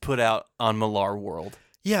Millar has put out on Millar World.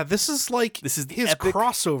 Yeah, this is his epic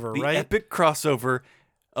crossover, right? The epic crossover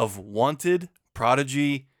of Wanted,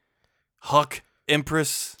 Prodigy, Huck,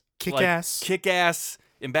 Empress, Kick-Ass,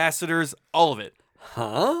 Ambassadors, all of it.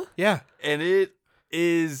 Huh? Yeah. And it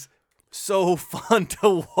is so fun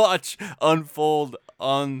to watch unfold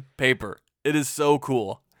on paper. It is so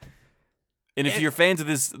cool. And if you're fans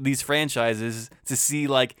of these franchises, to see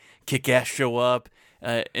like Kick-Ass show up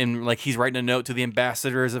and like he's writing a note to the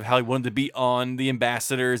ambassadors of how he wanted to be on the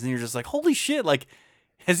ambassadors, and you're just like, holy shit, like,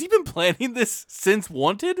 has he been planning this since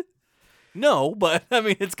Wanted? No, but I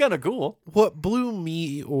mean, it's kind of cool. What blew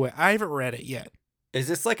me away, I haven't read it yet. Is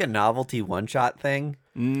this like a novelty one-shot thing?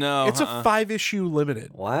 No. It's a 5-issue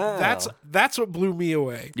limited. Wow. That's what blew me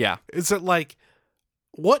away. Yeah. Is that like,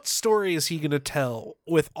 what story is he going to tell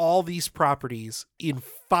with all these properties in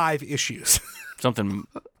 5 issues? Something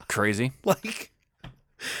crazy. Like,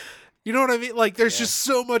 you know what I mean? Like, there's just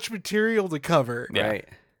so much material to cover. Yeah. Right.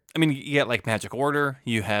 I mean, you get like Magic Order,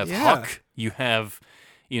 you have Huck, you have,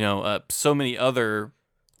 so many other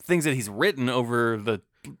things that he's written over the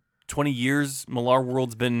 20 years Millar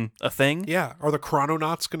World's been a thing. Yeah. Are the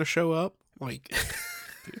Chrononauts going to show up? Like,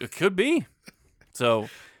 it could be. So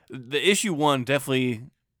the issue 1 definitely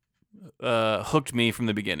hooked me from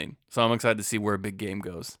the beginning. So I'm excited to see where Big Game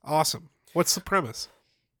goes. Awesome. What's the premise?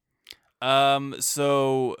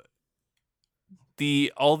 So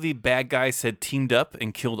all the bad guys had teamed up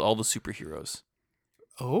and killed all the superheroes.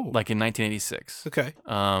 Oh. Like in 1986. Okay.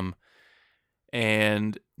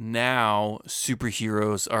 And now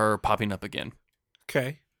superheroes are popping up again.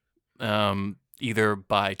 Okay. Either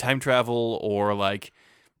by time travel or like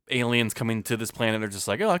aliens coming to this planet are just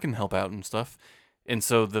like, oh, I can help out and stuff. And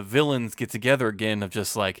so the villains get together again of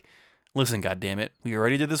just like, listen, goddammit, we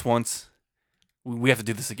already did this once. We have to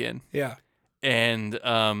do this again. Yeah. And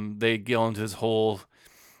they go into this whole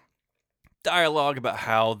dialogue about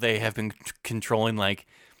how they have been controlling like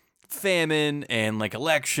famine and like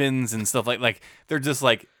elections and stuff like they're just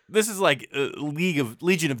like, this is like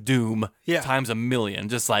Legion of Doom times a million.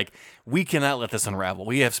 Just like, we cannot let this unravel.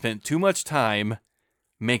 We have spent too much time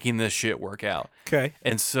making this shit work out. Okay.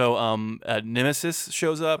 And so Nemesis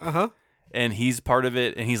shows up, and he's part of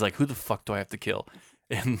it, and he's like, who the fuck do I have to kill?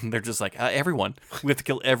 And they're just like, everyone. We have to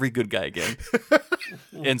kill every good guy again.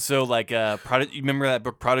 And so, like, Prodigy, you remember that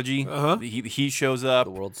book, Prodigy? He shows up.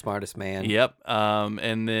 The world's smartest man. Yep.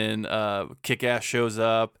 And then Kick-Ass shows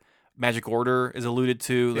up. Magic Order is alluded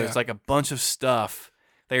to. There's like a bunch of stuff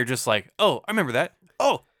that you're just like, oh, I remember that.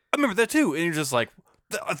 Oh, I remember that too. And you're just like,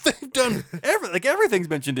 they've done everything's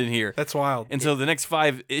mentioned in here. That's wild. And so the next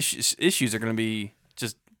 5 issues are going to be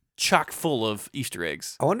just chock full of Easter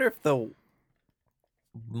eggs. I wonder if the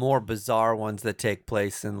more bizarre ones that take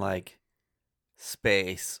place in like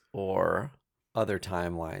space or other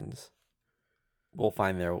timelines will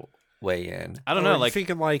find their way in. I don't know. Like,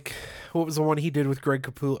 thinking like, what was the one he did with Greg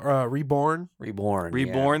Capullo? Reborn.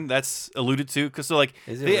 Reborn. That's alluded to because so like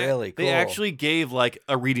is it really cool? They actually gave like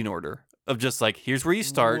a reading order of just like, here's where you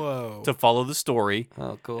start to follow the story.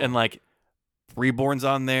 Oh, cool. And like, Reborn's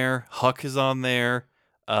on there, Huck is on there,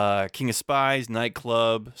 King of Spies,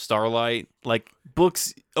 Nightclub, Starlight, like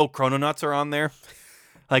books. Oh, Chrononauts are on there.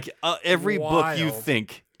 Like every book you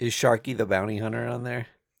think. Is Sharky the Bounty Hunter on there?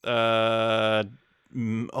 That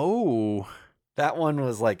one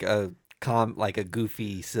was like a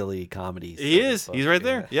goofy, silly comedy. He is. He's right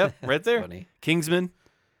there. Yep, right there. Funny. Kingsman.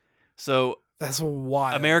 So that's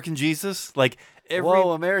wild. American Jesus, like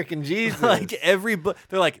American Jesus. Like every book,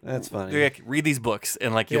 they're like, that's funny. They're like, read these books,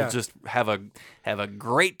 and like you'll just have a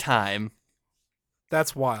great time.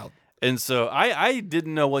 That's wild. And so I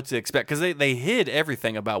didn't know what to expect because they hid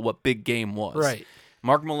everything about what Big Game was. Right.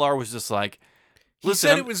 Mark Millar was just like, listen,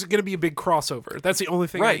 he said it was going to be a big crossover. That's the only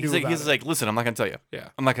thing I knew about He's like, listen, I'm not going to tell you. Yeah.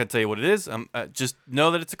 I'm not going to tell you what it is. Just know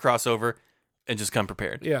that it's a crossover and just come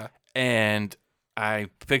prepared. Yeah. And I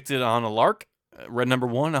picked it on a lark, read number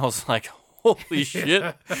 1. I was like, holy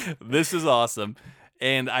shit, this is awesome.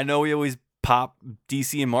 And I know we always pop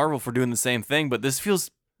DC and Marvel for doing the same thing, but this feels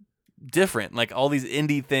different. Like all these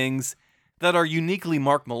indie things that are uniquely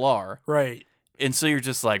Mark Millar. Right. And so you're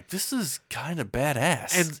just like, this is kind of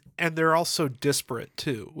badass. And they're also disparate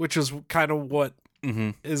too, which is kind of what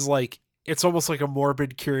is like, it's almost like a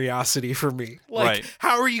morbid curiosity for me. Like,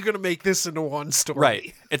 how are you going to make this into one story?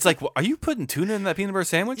 Right. It's like, well, are you putting tuna in that peanut butter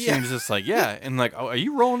sandwich? Yeah. And you're just like, yeah. And like, oh, are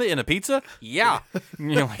you rolling it in a pizza? Yeah.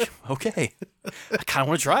 And you're like, okay. I kind of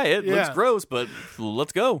want to try it. Looks gross, but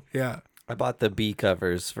let's go. Yeah. I bought the B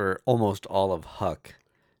covers for almost all of Huck.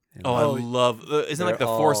 I love, isn't it like the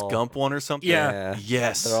Forrest Gump one or something? Yeah.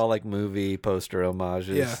 Yes. They're all like movie poster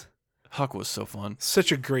homages. Yeah. Huck was so fun.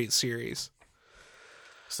 Such a great series.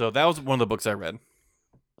 So that was one of the books I read.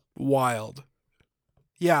 Wild.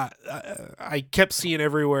 Yeah. I kept seeing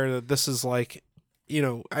everywhere that this is like, you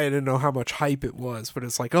know, I didn't know how much hype it was, but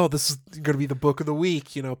it's like, oh, this is going to be the book of the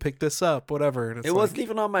week, you know, pick this up, whatever. And it's it wasn't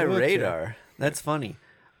even on my radar. That's funny.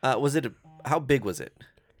 How big was it?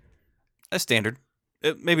 A standard.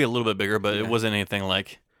 Maybe a little bit bigger, but it wasn't anything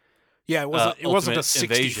like. Yeah, it wasn't. It wasn't a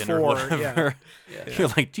 64. Or whatever. Yeah. You're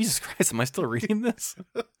like, Jesus Christ, am I still reading this?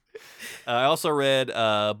 I also read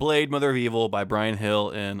Blade: Mother of Evil by Brian Hill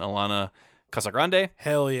and Alana Casagrande.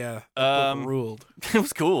 Hell yeah, that book ruled. It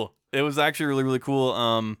was cool. It was actually really, really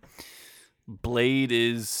cool. Blade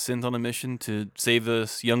is sent on a mission to save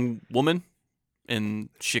this young woman, and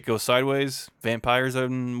shit goes sideways. Vampires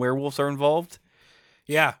and werewolves are involved.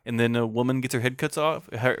 Yeah, and then a woman gets her head cut off.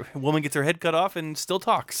 And still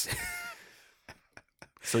talks.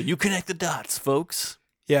 So you connect the dots, folks.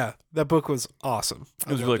 Yeah, that book was awesome.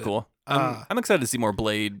 It was really cool. I'm excited to see more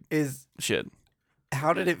Blade shit.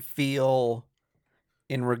 How did it feel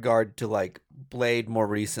in regard to like Blade more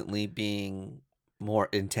recently being more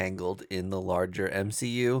entangled in the larger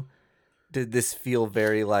MCU? Did this feel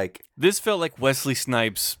very like... This felt like Wesley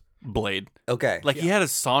Snipes' Blade. Okay. Like he had a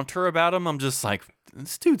saunter about him. I'm just like,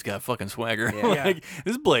 this dude's got fucking swagger. Yeah. Like,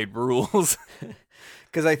 this Blade rules.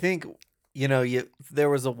 Because I think, you know, there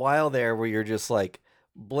was a while there where you're just like,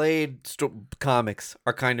 Blade comics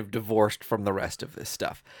are kind of divorced from the rest of this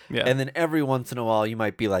stuff. Yeah. And then every once in a while you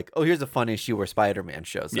might be like, oh, here's a fun issue where Spider-Man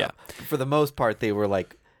shows up. For the most part, they were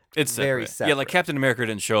like, it's very separate. Yeah, like Captain America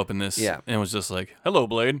didn't show up in this. Yeah. And it was just like, hello,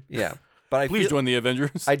 Blade. Yeah. But Please join the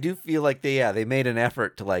Avengers. I do feel like they made an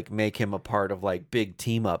effort to like make him a part of like big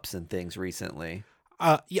team ups and things recently.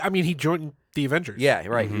 Yeah, I mean, he joined the Avengers. Yeah,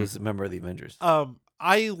 right. He was a member of the Avengers.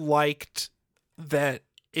 I liked that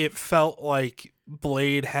it felt like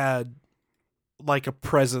Blade had like a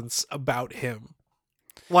presence about him.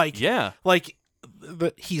 Like, yeah. Like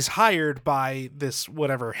he's hired by this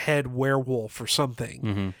whatever head werewolf or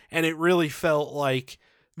something. And it really felt like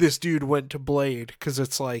this dude went to Blade because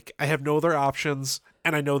it's like, I have no other options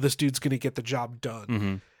and I know this dude's going to get the job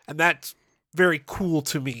done. And that's very cool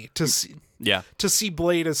to me to see. Yeah. To see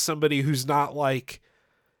Blade as somebody who's not like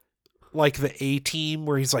the A-Team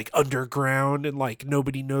where he's like underground and like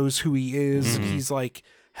nobody knows who he is and he's like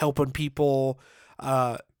helping people.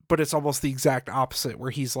 But it's almost the exact opposite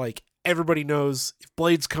where he's like, everybody knows if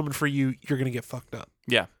Blade's coming for you, you're going to get fucked up.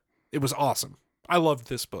 Yeah. It was awesome. I loved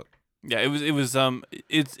this book. Yeah,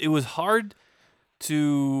 it was hard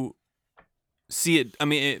to see it. I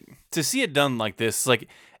mean, to see it done like this, like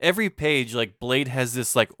every page, like Blade has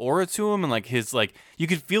this like aura to him, and like his like you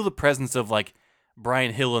could feel the presence of like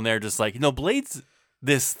Brian Hill in there, just like Blade's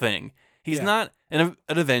this thing. He's not an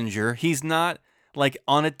Avenger. He's not like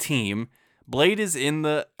on a team. Blade is in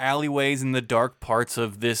the alleyways in the dark parts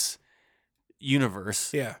of this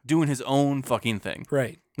universe, doing his own fucking thing.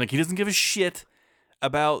 Right. Like he doesn't give a shit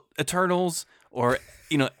about Eternals or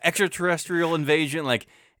extraterrestrial invasion. Like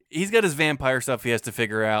he's got his vampire stuff he has to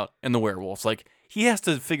figure out, and the werewolves. Like he has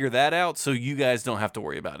to figure that out so you guys don't have to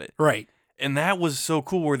worry about it. Right. And that was so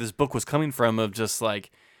cool where this book was coming from, of just like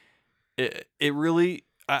it really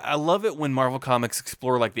I love it when Marvel Comics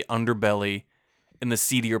explore like the underbelly and the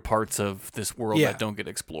seedier parts of this world that don't get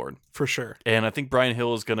explored. For sure. And I think Brian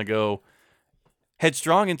Hill is going to go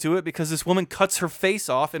headstrong into it because this woman cuts her face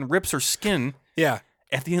off and rips her skin. Yeah.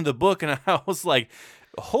 At the end of the book, and I was like,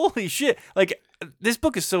 holy shit. Like, this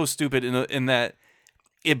book is so stupid in that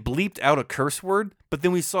it bleeped out a curse word, but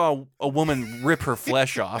then we saw a woman rip her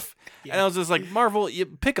flesh off. And I was just like, Marvel, you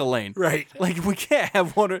pick a lane. Right. Like, we can't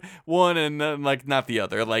have one and then, like, not the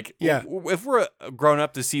other. Like, if we're grown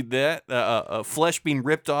up to see that, flesh being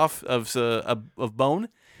ripped off of bone,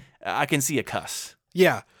 I can see a cuss.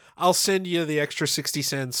 Yeah. I'll send you the extra 60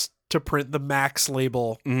 cents to print the Max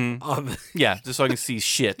label on the just so I can see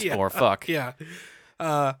shit or fuck. Yeah.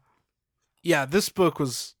 This book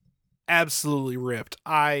was absolutely ripped.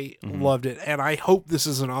 I loved it, and I hope this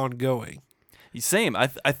is an ongoing. Same. I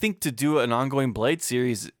think to do an ongoing Blade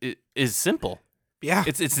series is simple. Yeah.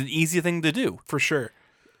 It's an easy thing to do. For sure.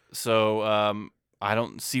 So I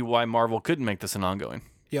don't see why Marvel couldn't make this an ongoing.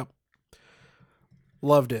 Yep.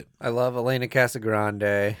 Loved it. I love Elena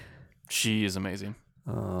Casagrande. She is amazing.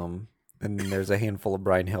 And there's a handful of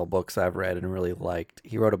Brian Hill books I've read and really liked.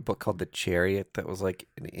 He wrote a book called The Chariot that was like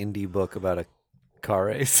an indie book about a car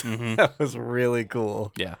race. That was really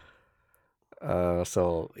cool. Yeah.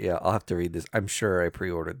 So yeah, I'll have to read this. I'm sure I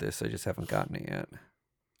pre-ordered this. I just haven't gotten it yet.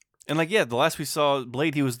 And like, the last we saw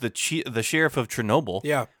Blade, he was the sheriff of Chernobyl.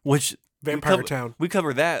 Yeah. Which Vampire Town. We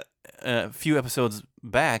covered that a few episodes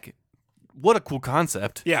back. What a cool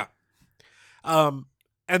concept. Yeah.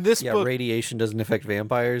 And this book, radiation doesn't affect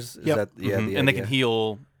vampires. Is that the and they can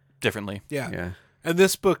heal differently. Yeah. And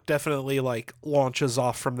this book definitely like launches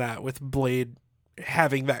off from that with Blade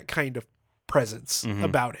having that kind of presence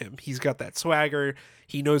about him. He's got that swagger.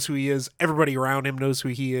 He knows who he is. Everybody around him knows who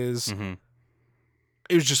he is.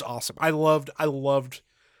 It was just awesome. I loved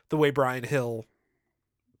the way Brian Hill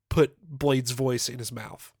put Blade's voice in his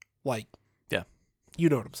mouth. Like, yeah, you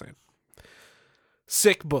know what I'm saying.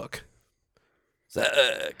 Sick book. Sick.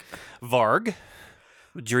 Varg.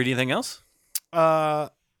 Did you read anything else?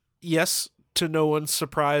 Yes. To no one's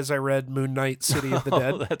surprise, I read Moon Knight: City of the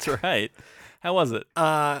Dead. Oh, that's right. How was it?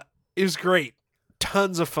 It was great.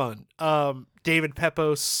 Tons of fun. David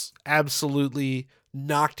Pepos absolutely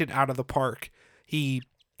knocked it out of the park. He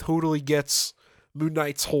totally gets Moon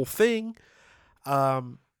Knight's whole thing.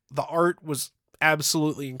 The art was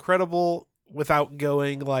absolutely incredible without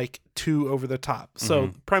going like too over the top. So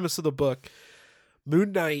the premise of the book,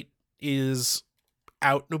 Moon Knight is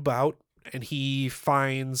out and about, and he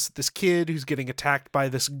finds this kid who's getting attacked by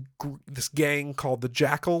this gang called the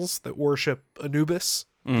Jackals that worship Anubis,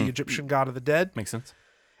 the Egyptian god of the dead. Makes sense.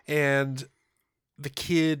 And the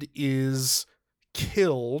kid is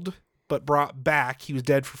killed, but brought back. He was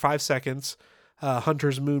dead for 5 seconds.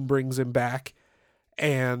 Hunter's Moon brings him back,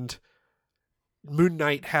 and Moon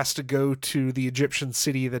Knight has to go to the Egyptian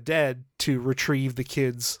city of the dead to retrieve the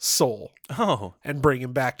kid's soul. Oh. And bring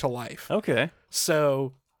him back to life. Okay.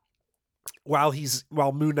 So while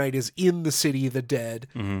Moon Knight is in the city of the dead,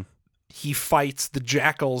 he fights the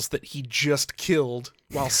jackals that he just killed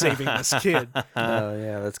while saving this kid. Oh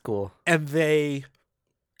yeah, that's cool. And they,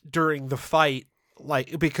 during the fight,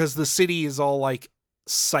 like, because the city is all like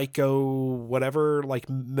psycho whatever, like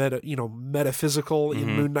metaphysical in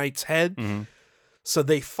Moon Knight's head. So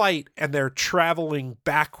they fight, and they're traveling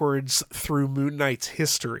backwards through Moon Knight's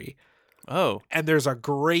history. Oh. And there's a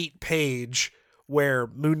great page where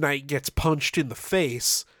Moon Knight gets punched in the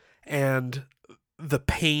face, and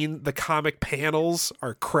the comic panels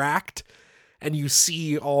are cracked, and you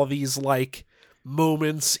see all these like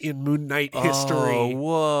moments in Moon Knight history. Oh,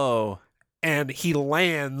 whoa. And he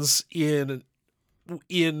lands in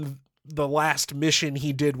the last mission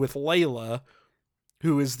he did with Layla,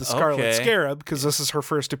 who is the Scarlet Scarab, because this is her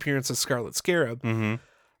first appearance as Scarlet Scarab. And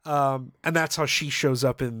that's how she shows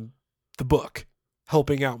up in the book,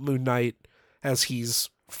 helping out Moon Knight as he's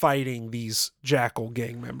fighting these Jackal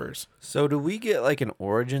gang members. So do we get like an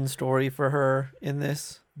origin story for her in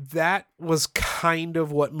this? That was kind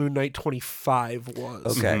of what Moon Knight 25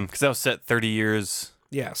 was. Okay. Because that was set 30 years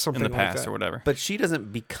something in the like past that. or whatever. But she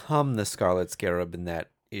doesn't become the Scarlet Scarab in that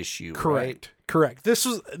issue, right? Correct. This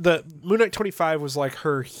was the Moon Knight 25 was like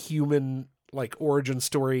her human like origin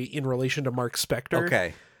story in relation to Mark Spector.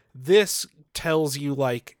 Okay. This tells you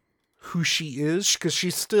like who she is, because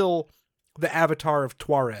she's still the avatar of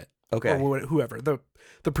Tuaret. Okay. Or whoever. The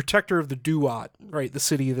protector of the Duat, right? The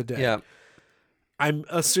city of the dead. Yeah. I'm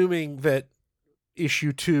assuming that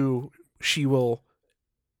issue 2 she will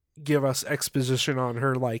give us exposition on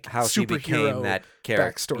her like How she became that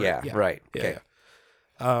character. backstory. Yeah, right. Okay.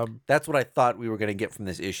 Yeah. That's what I thought we were going to get from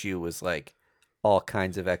this issue, was like all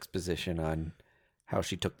kinds of exposition on how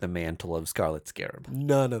she took the mantle of Scarlet Scarab.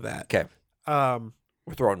 None of that. Okay.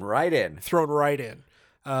 We're thrown right in.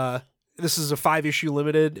 This is a 5-issue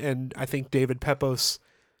limited, and I think David Pepos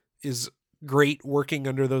is great working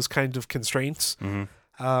under those kinds of constraints.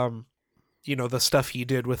 The stuff he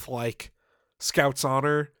did with like Scout's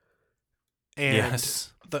Honor and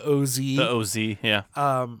the OZ. The OZ, yeah.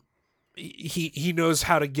 He knows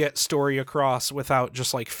how to get story across without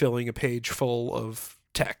just like filling a page full of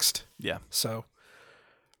text. Yeah. So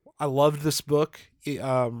I loved this book,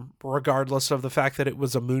 regardless of the fact that it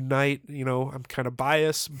was a Moon Knight. I'm kind of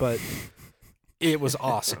biased, but it was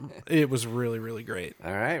awesome. It was really, really great.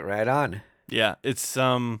 All right on. Yeah, it's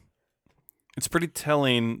pretty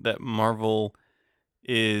telling that Marvel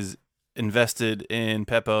is invested in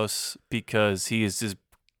Pepos, because he is just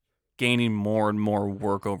gaining more and more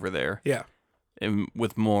work over there. Yeah. And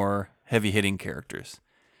with more heavy-hitting characters.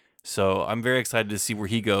 So I'm very excited to see where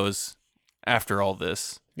he goes after all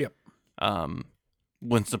this. Yep.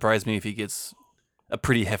 Wouldn't surprise me if he gets a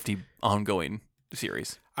pretty hefty ongoing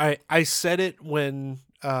series. I said it when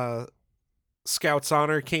Scout's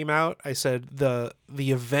Honor came out. I said the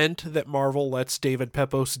event that Marvel lets David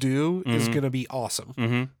Pepos do is going to be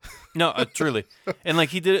awesome. No, truly. And like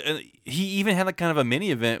he even had like kind of a mini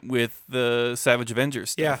event with the Savage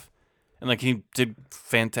Avengers stuff. Yeah. And like he did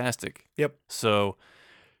fantastic. Yep. So,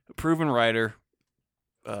 proven writer,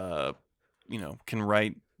 can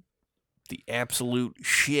write the absolute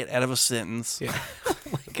shit out of a sentence. Yeah. Oh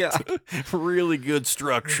my God. Really good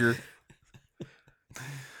structure.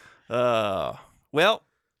 Well,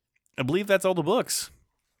 I believe that's all the books.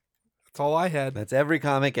 That's all I had. That's every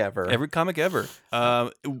comic ever. Every comic ever.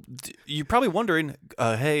 You're probably wondering,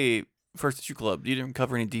 hey, First Issue Club, you didn't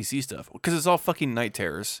cover any DC stuff, because it's all fucking Night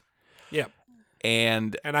Terrors. Yeah.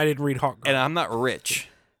 And I didn't read Hawk Girl. And I'm not rich.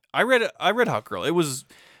 I read Hawk Girl. It was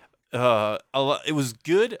it was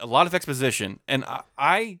good, a lot of exposition, and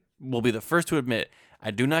I will be the first to admit,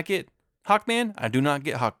 I do not get Hawkman, I do not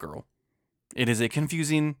get Hawk Girl. It is a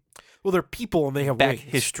confusing they're people and they have back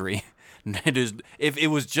wings. history. It is. If it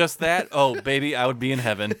was just that, oh baby, I would be in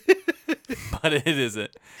heaven. But it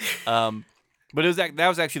isn't. But that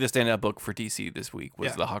was actually the standout book for DC this week,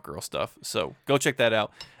 was the Hawk Girl stuff. So go check that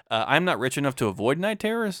out. I'm not rich enough to avoid Night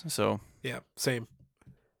Terrors, so yeah, same.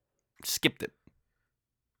 Skipped it.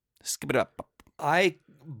 Skip it up. I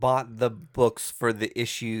bought the books for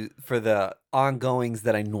the ongoings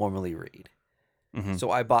that I normally read.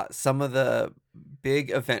 So I bought some of the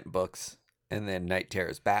big event books, and then Night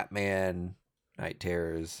Terrors, Batman, Night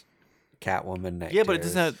Terrors, Catwoman, Night Terrors. But it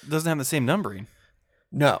doesn't have the same numbering.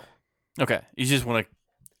 No. Okay, you just want to.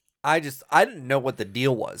 I didn't know what the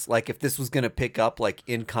deal was. Like, if this was going to pick up like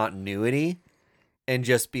in continuity and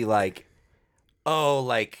just be like, oh,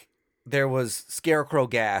 like there was Scarecrow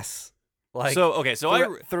gas. Like,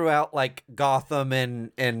 throughout like Gotham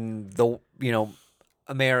and the,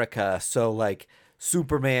 America. So like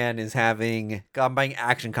Superman is having, I'm buying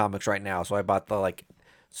Action Comics right now. So I bought the like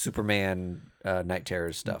Superman Night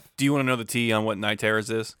Terrors stuff. Do you want to know the tea on what Night Terrors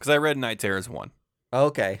is? Because I read Night Terrors 1.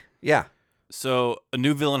 Okay. Yeah. So a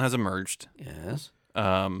new villain has emerged. Yes.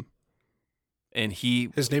 And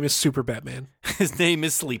his name is Super Batman. His name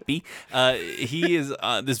is Sleepy. He is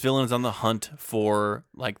this villain is on the hunt for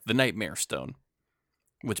like the Nightmare Stone,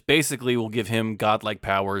 which basically will give him godlike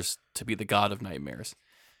powers to be the god of nightmares.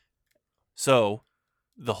 So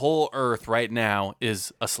the whole Earth right now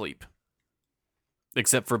is asleep,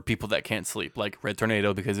 except for people that can't sleep, like Red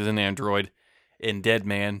Tornado because he's an android, and Dead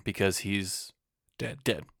Man because he's dead.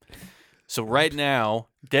 So right now,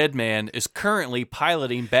 Dead Man is currently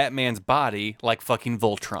piloting Batman's body like fucking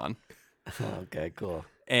Voltron. Okay, cool.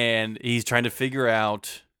 And he's trying to figure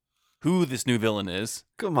out who this new villain is.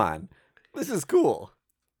 Come on. This is cool.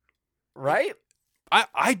 Right?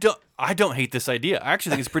 I don't hate this idea. I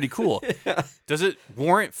actually think it's pretty cool. Yeah. Does it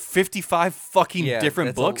warrant 55 fucking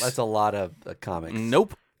different books? That's a lot of comics.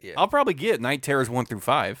 Nope. Yeah. I'll probably get Night Terrors 1 through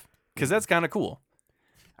 5 because that's kind of cool.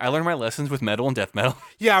 I learned my lessons with metal and death metal.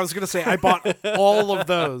 Yeah, I was going to say, I bought all of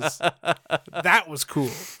those. That was cool.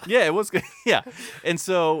 Yeah, it was good. Yeah. And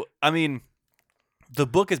so, I mean, the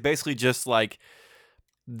book is basically just like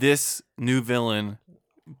this new villain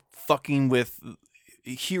fucking with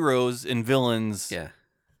heroes and villains'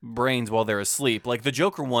 brains while they're asleep. Like the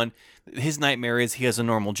Joker one, his nightmare is he has a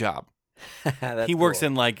normal job. He works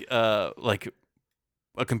in like a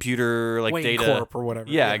computer, like Wayne data Corp or whatever.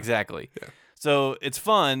 Yeah, exactly. Yeah. So it's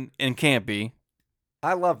fun and campy.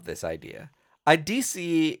 I love this idea.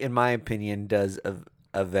 DC, in my opinion, does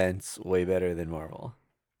events way better than Marvel.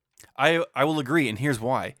 I will agree, and here's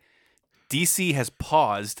why. DC has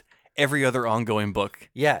paused every other ongoing book.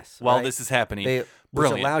 Yes. While right? this is happening. Which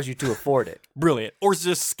Brilliant. allows you to afford it. Brilliant. Or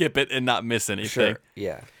just skip it and not miss anything. Sure.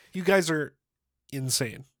 Yeah. You guys are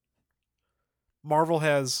insane. Marvel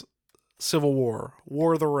has Civil War,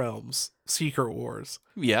 War of the Realms, Secret Wars.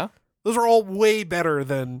 Yeah. Those are all way better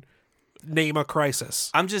than Name a Crisis.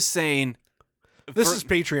 I'm just saying. This is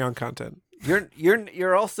Patreon content.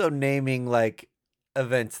 You're also naming like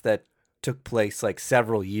events that took place like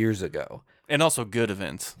several years ago. And also good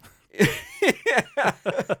events.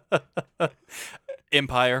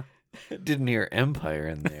 Empire. Didn't hear Empire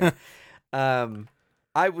in there.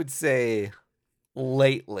 I would say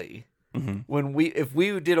lately, if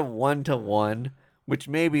we did a 1-to-1, which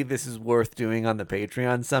maybe this is worth doing on the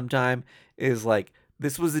Patreon sometime, is like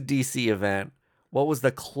this was a DC event. What was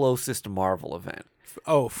the closest Marvel event?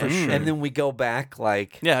 Oh, for sure. And then we go back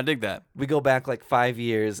like Yeah, I dig that. we go back like 5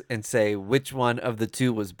 years and say which one of the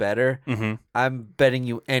two was better. Mm-hmm. I'm betting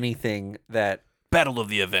you anything that Battle of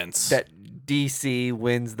the Events. that DC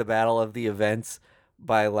wins the battle of the events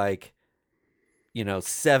by like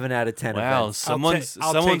 7 out of 10 Wow, events. someone's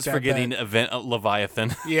I'll take that forgetting bet. event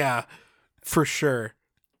Leviathan. Yeah, for sure.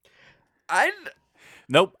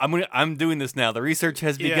 Nope, I'm doing this now. The research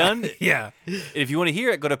has begun. Yeah. If you want to hear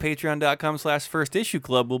it, go to patreon.com/firstissue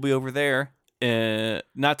club. We'll be over there.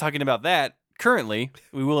 Not talking about that currently.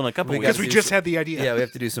 We will in a couple weeks. Because we just had the idea. Yeah, we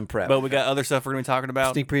have to do some prep. But we got other stuff we're going to be talking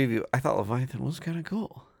about. Sneak preview. I thought Leviathan was kind of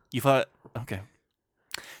cool. You thought, okay.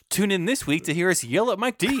 Tune in this week to hear us yell at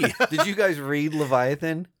Mike D. Did you guys read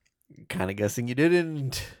Leviathan? Kind of guessing you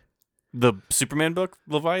didn't. The Superman book,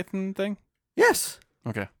 Leviathan thing? Yes.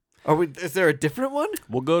 Okay. Is there a different one?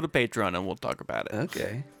 We'll go to Patreon and we'll talk about it.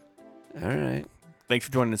 Okay. All right. Thanks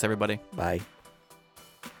for joining us, everybody. Bye.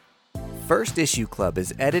 First Issue Club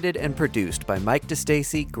is edited and produced by Mike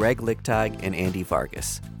DeStacy, Greg Lichtag, and Andy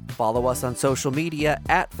Vargas. Follow us on social media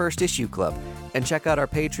at First Issue Club, and check out our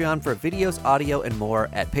Patreon for videos, audio, and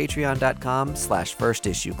more at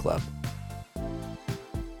patreon.com/firstissueclub.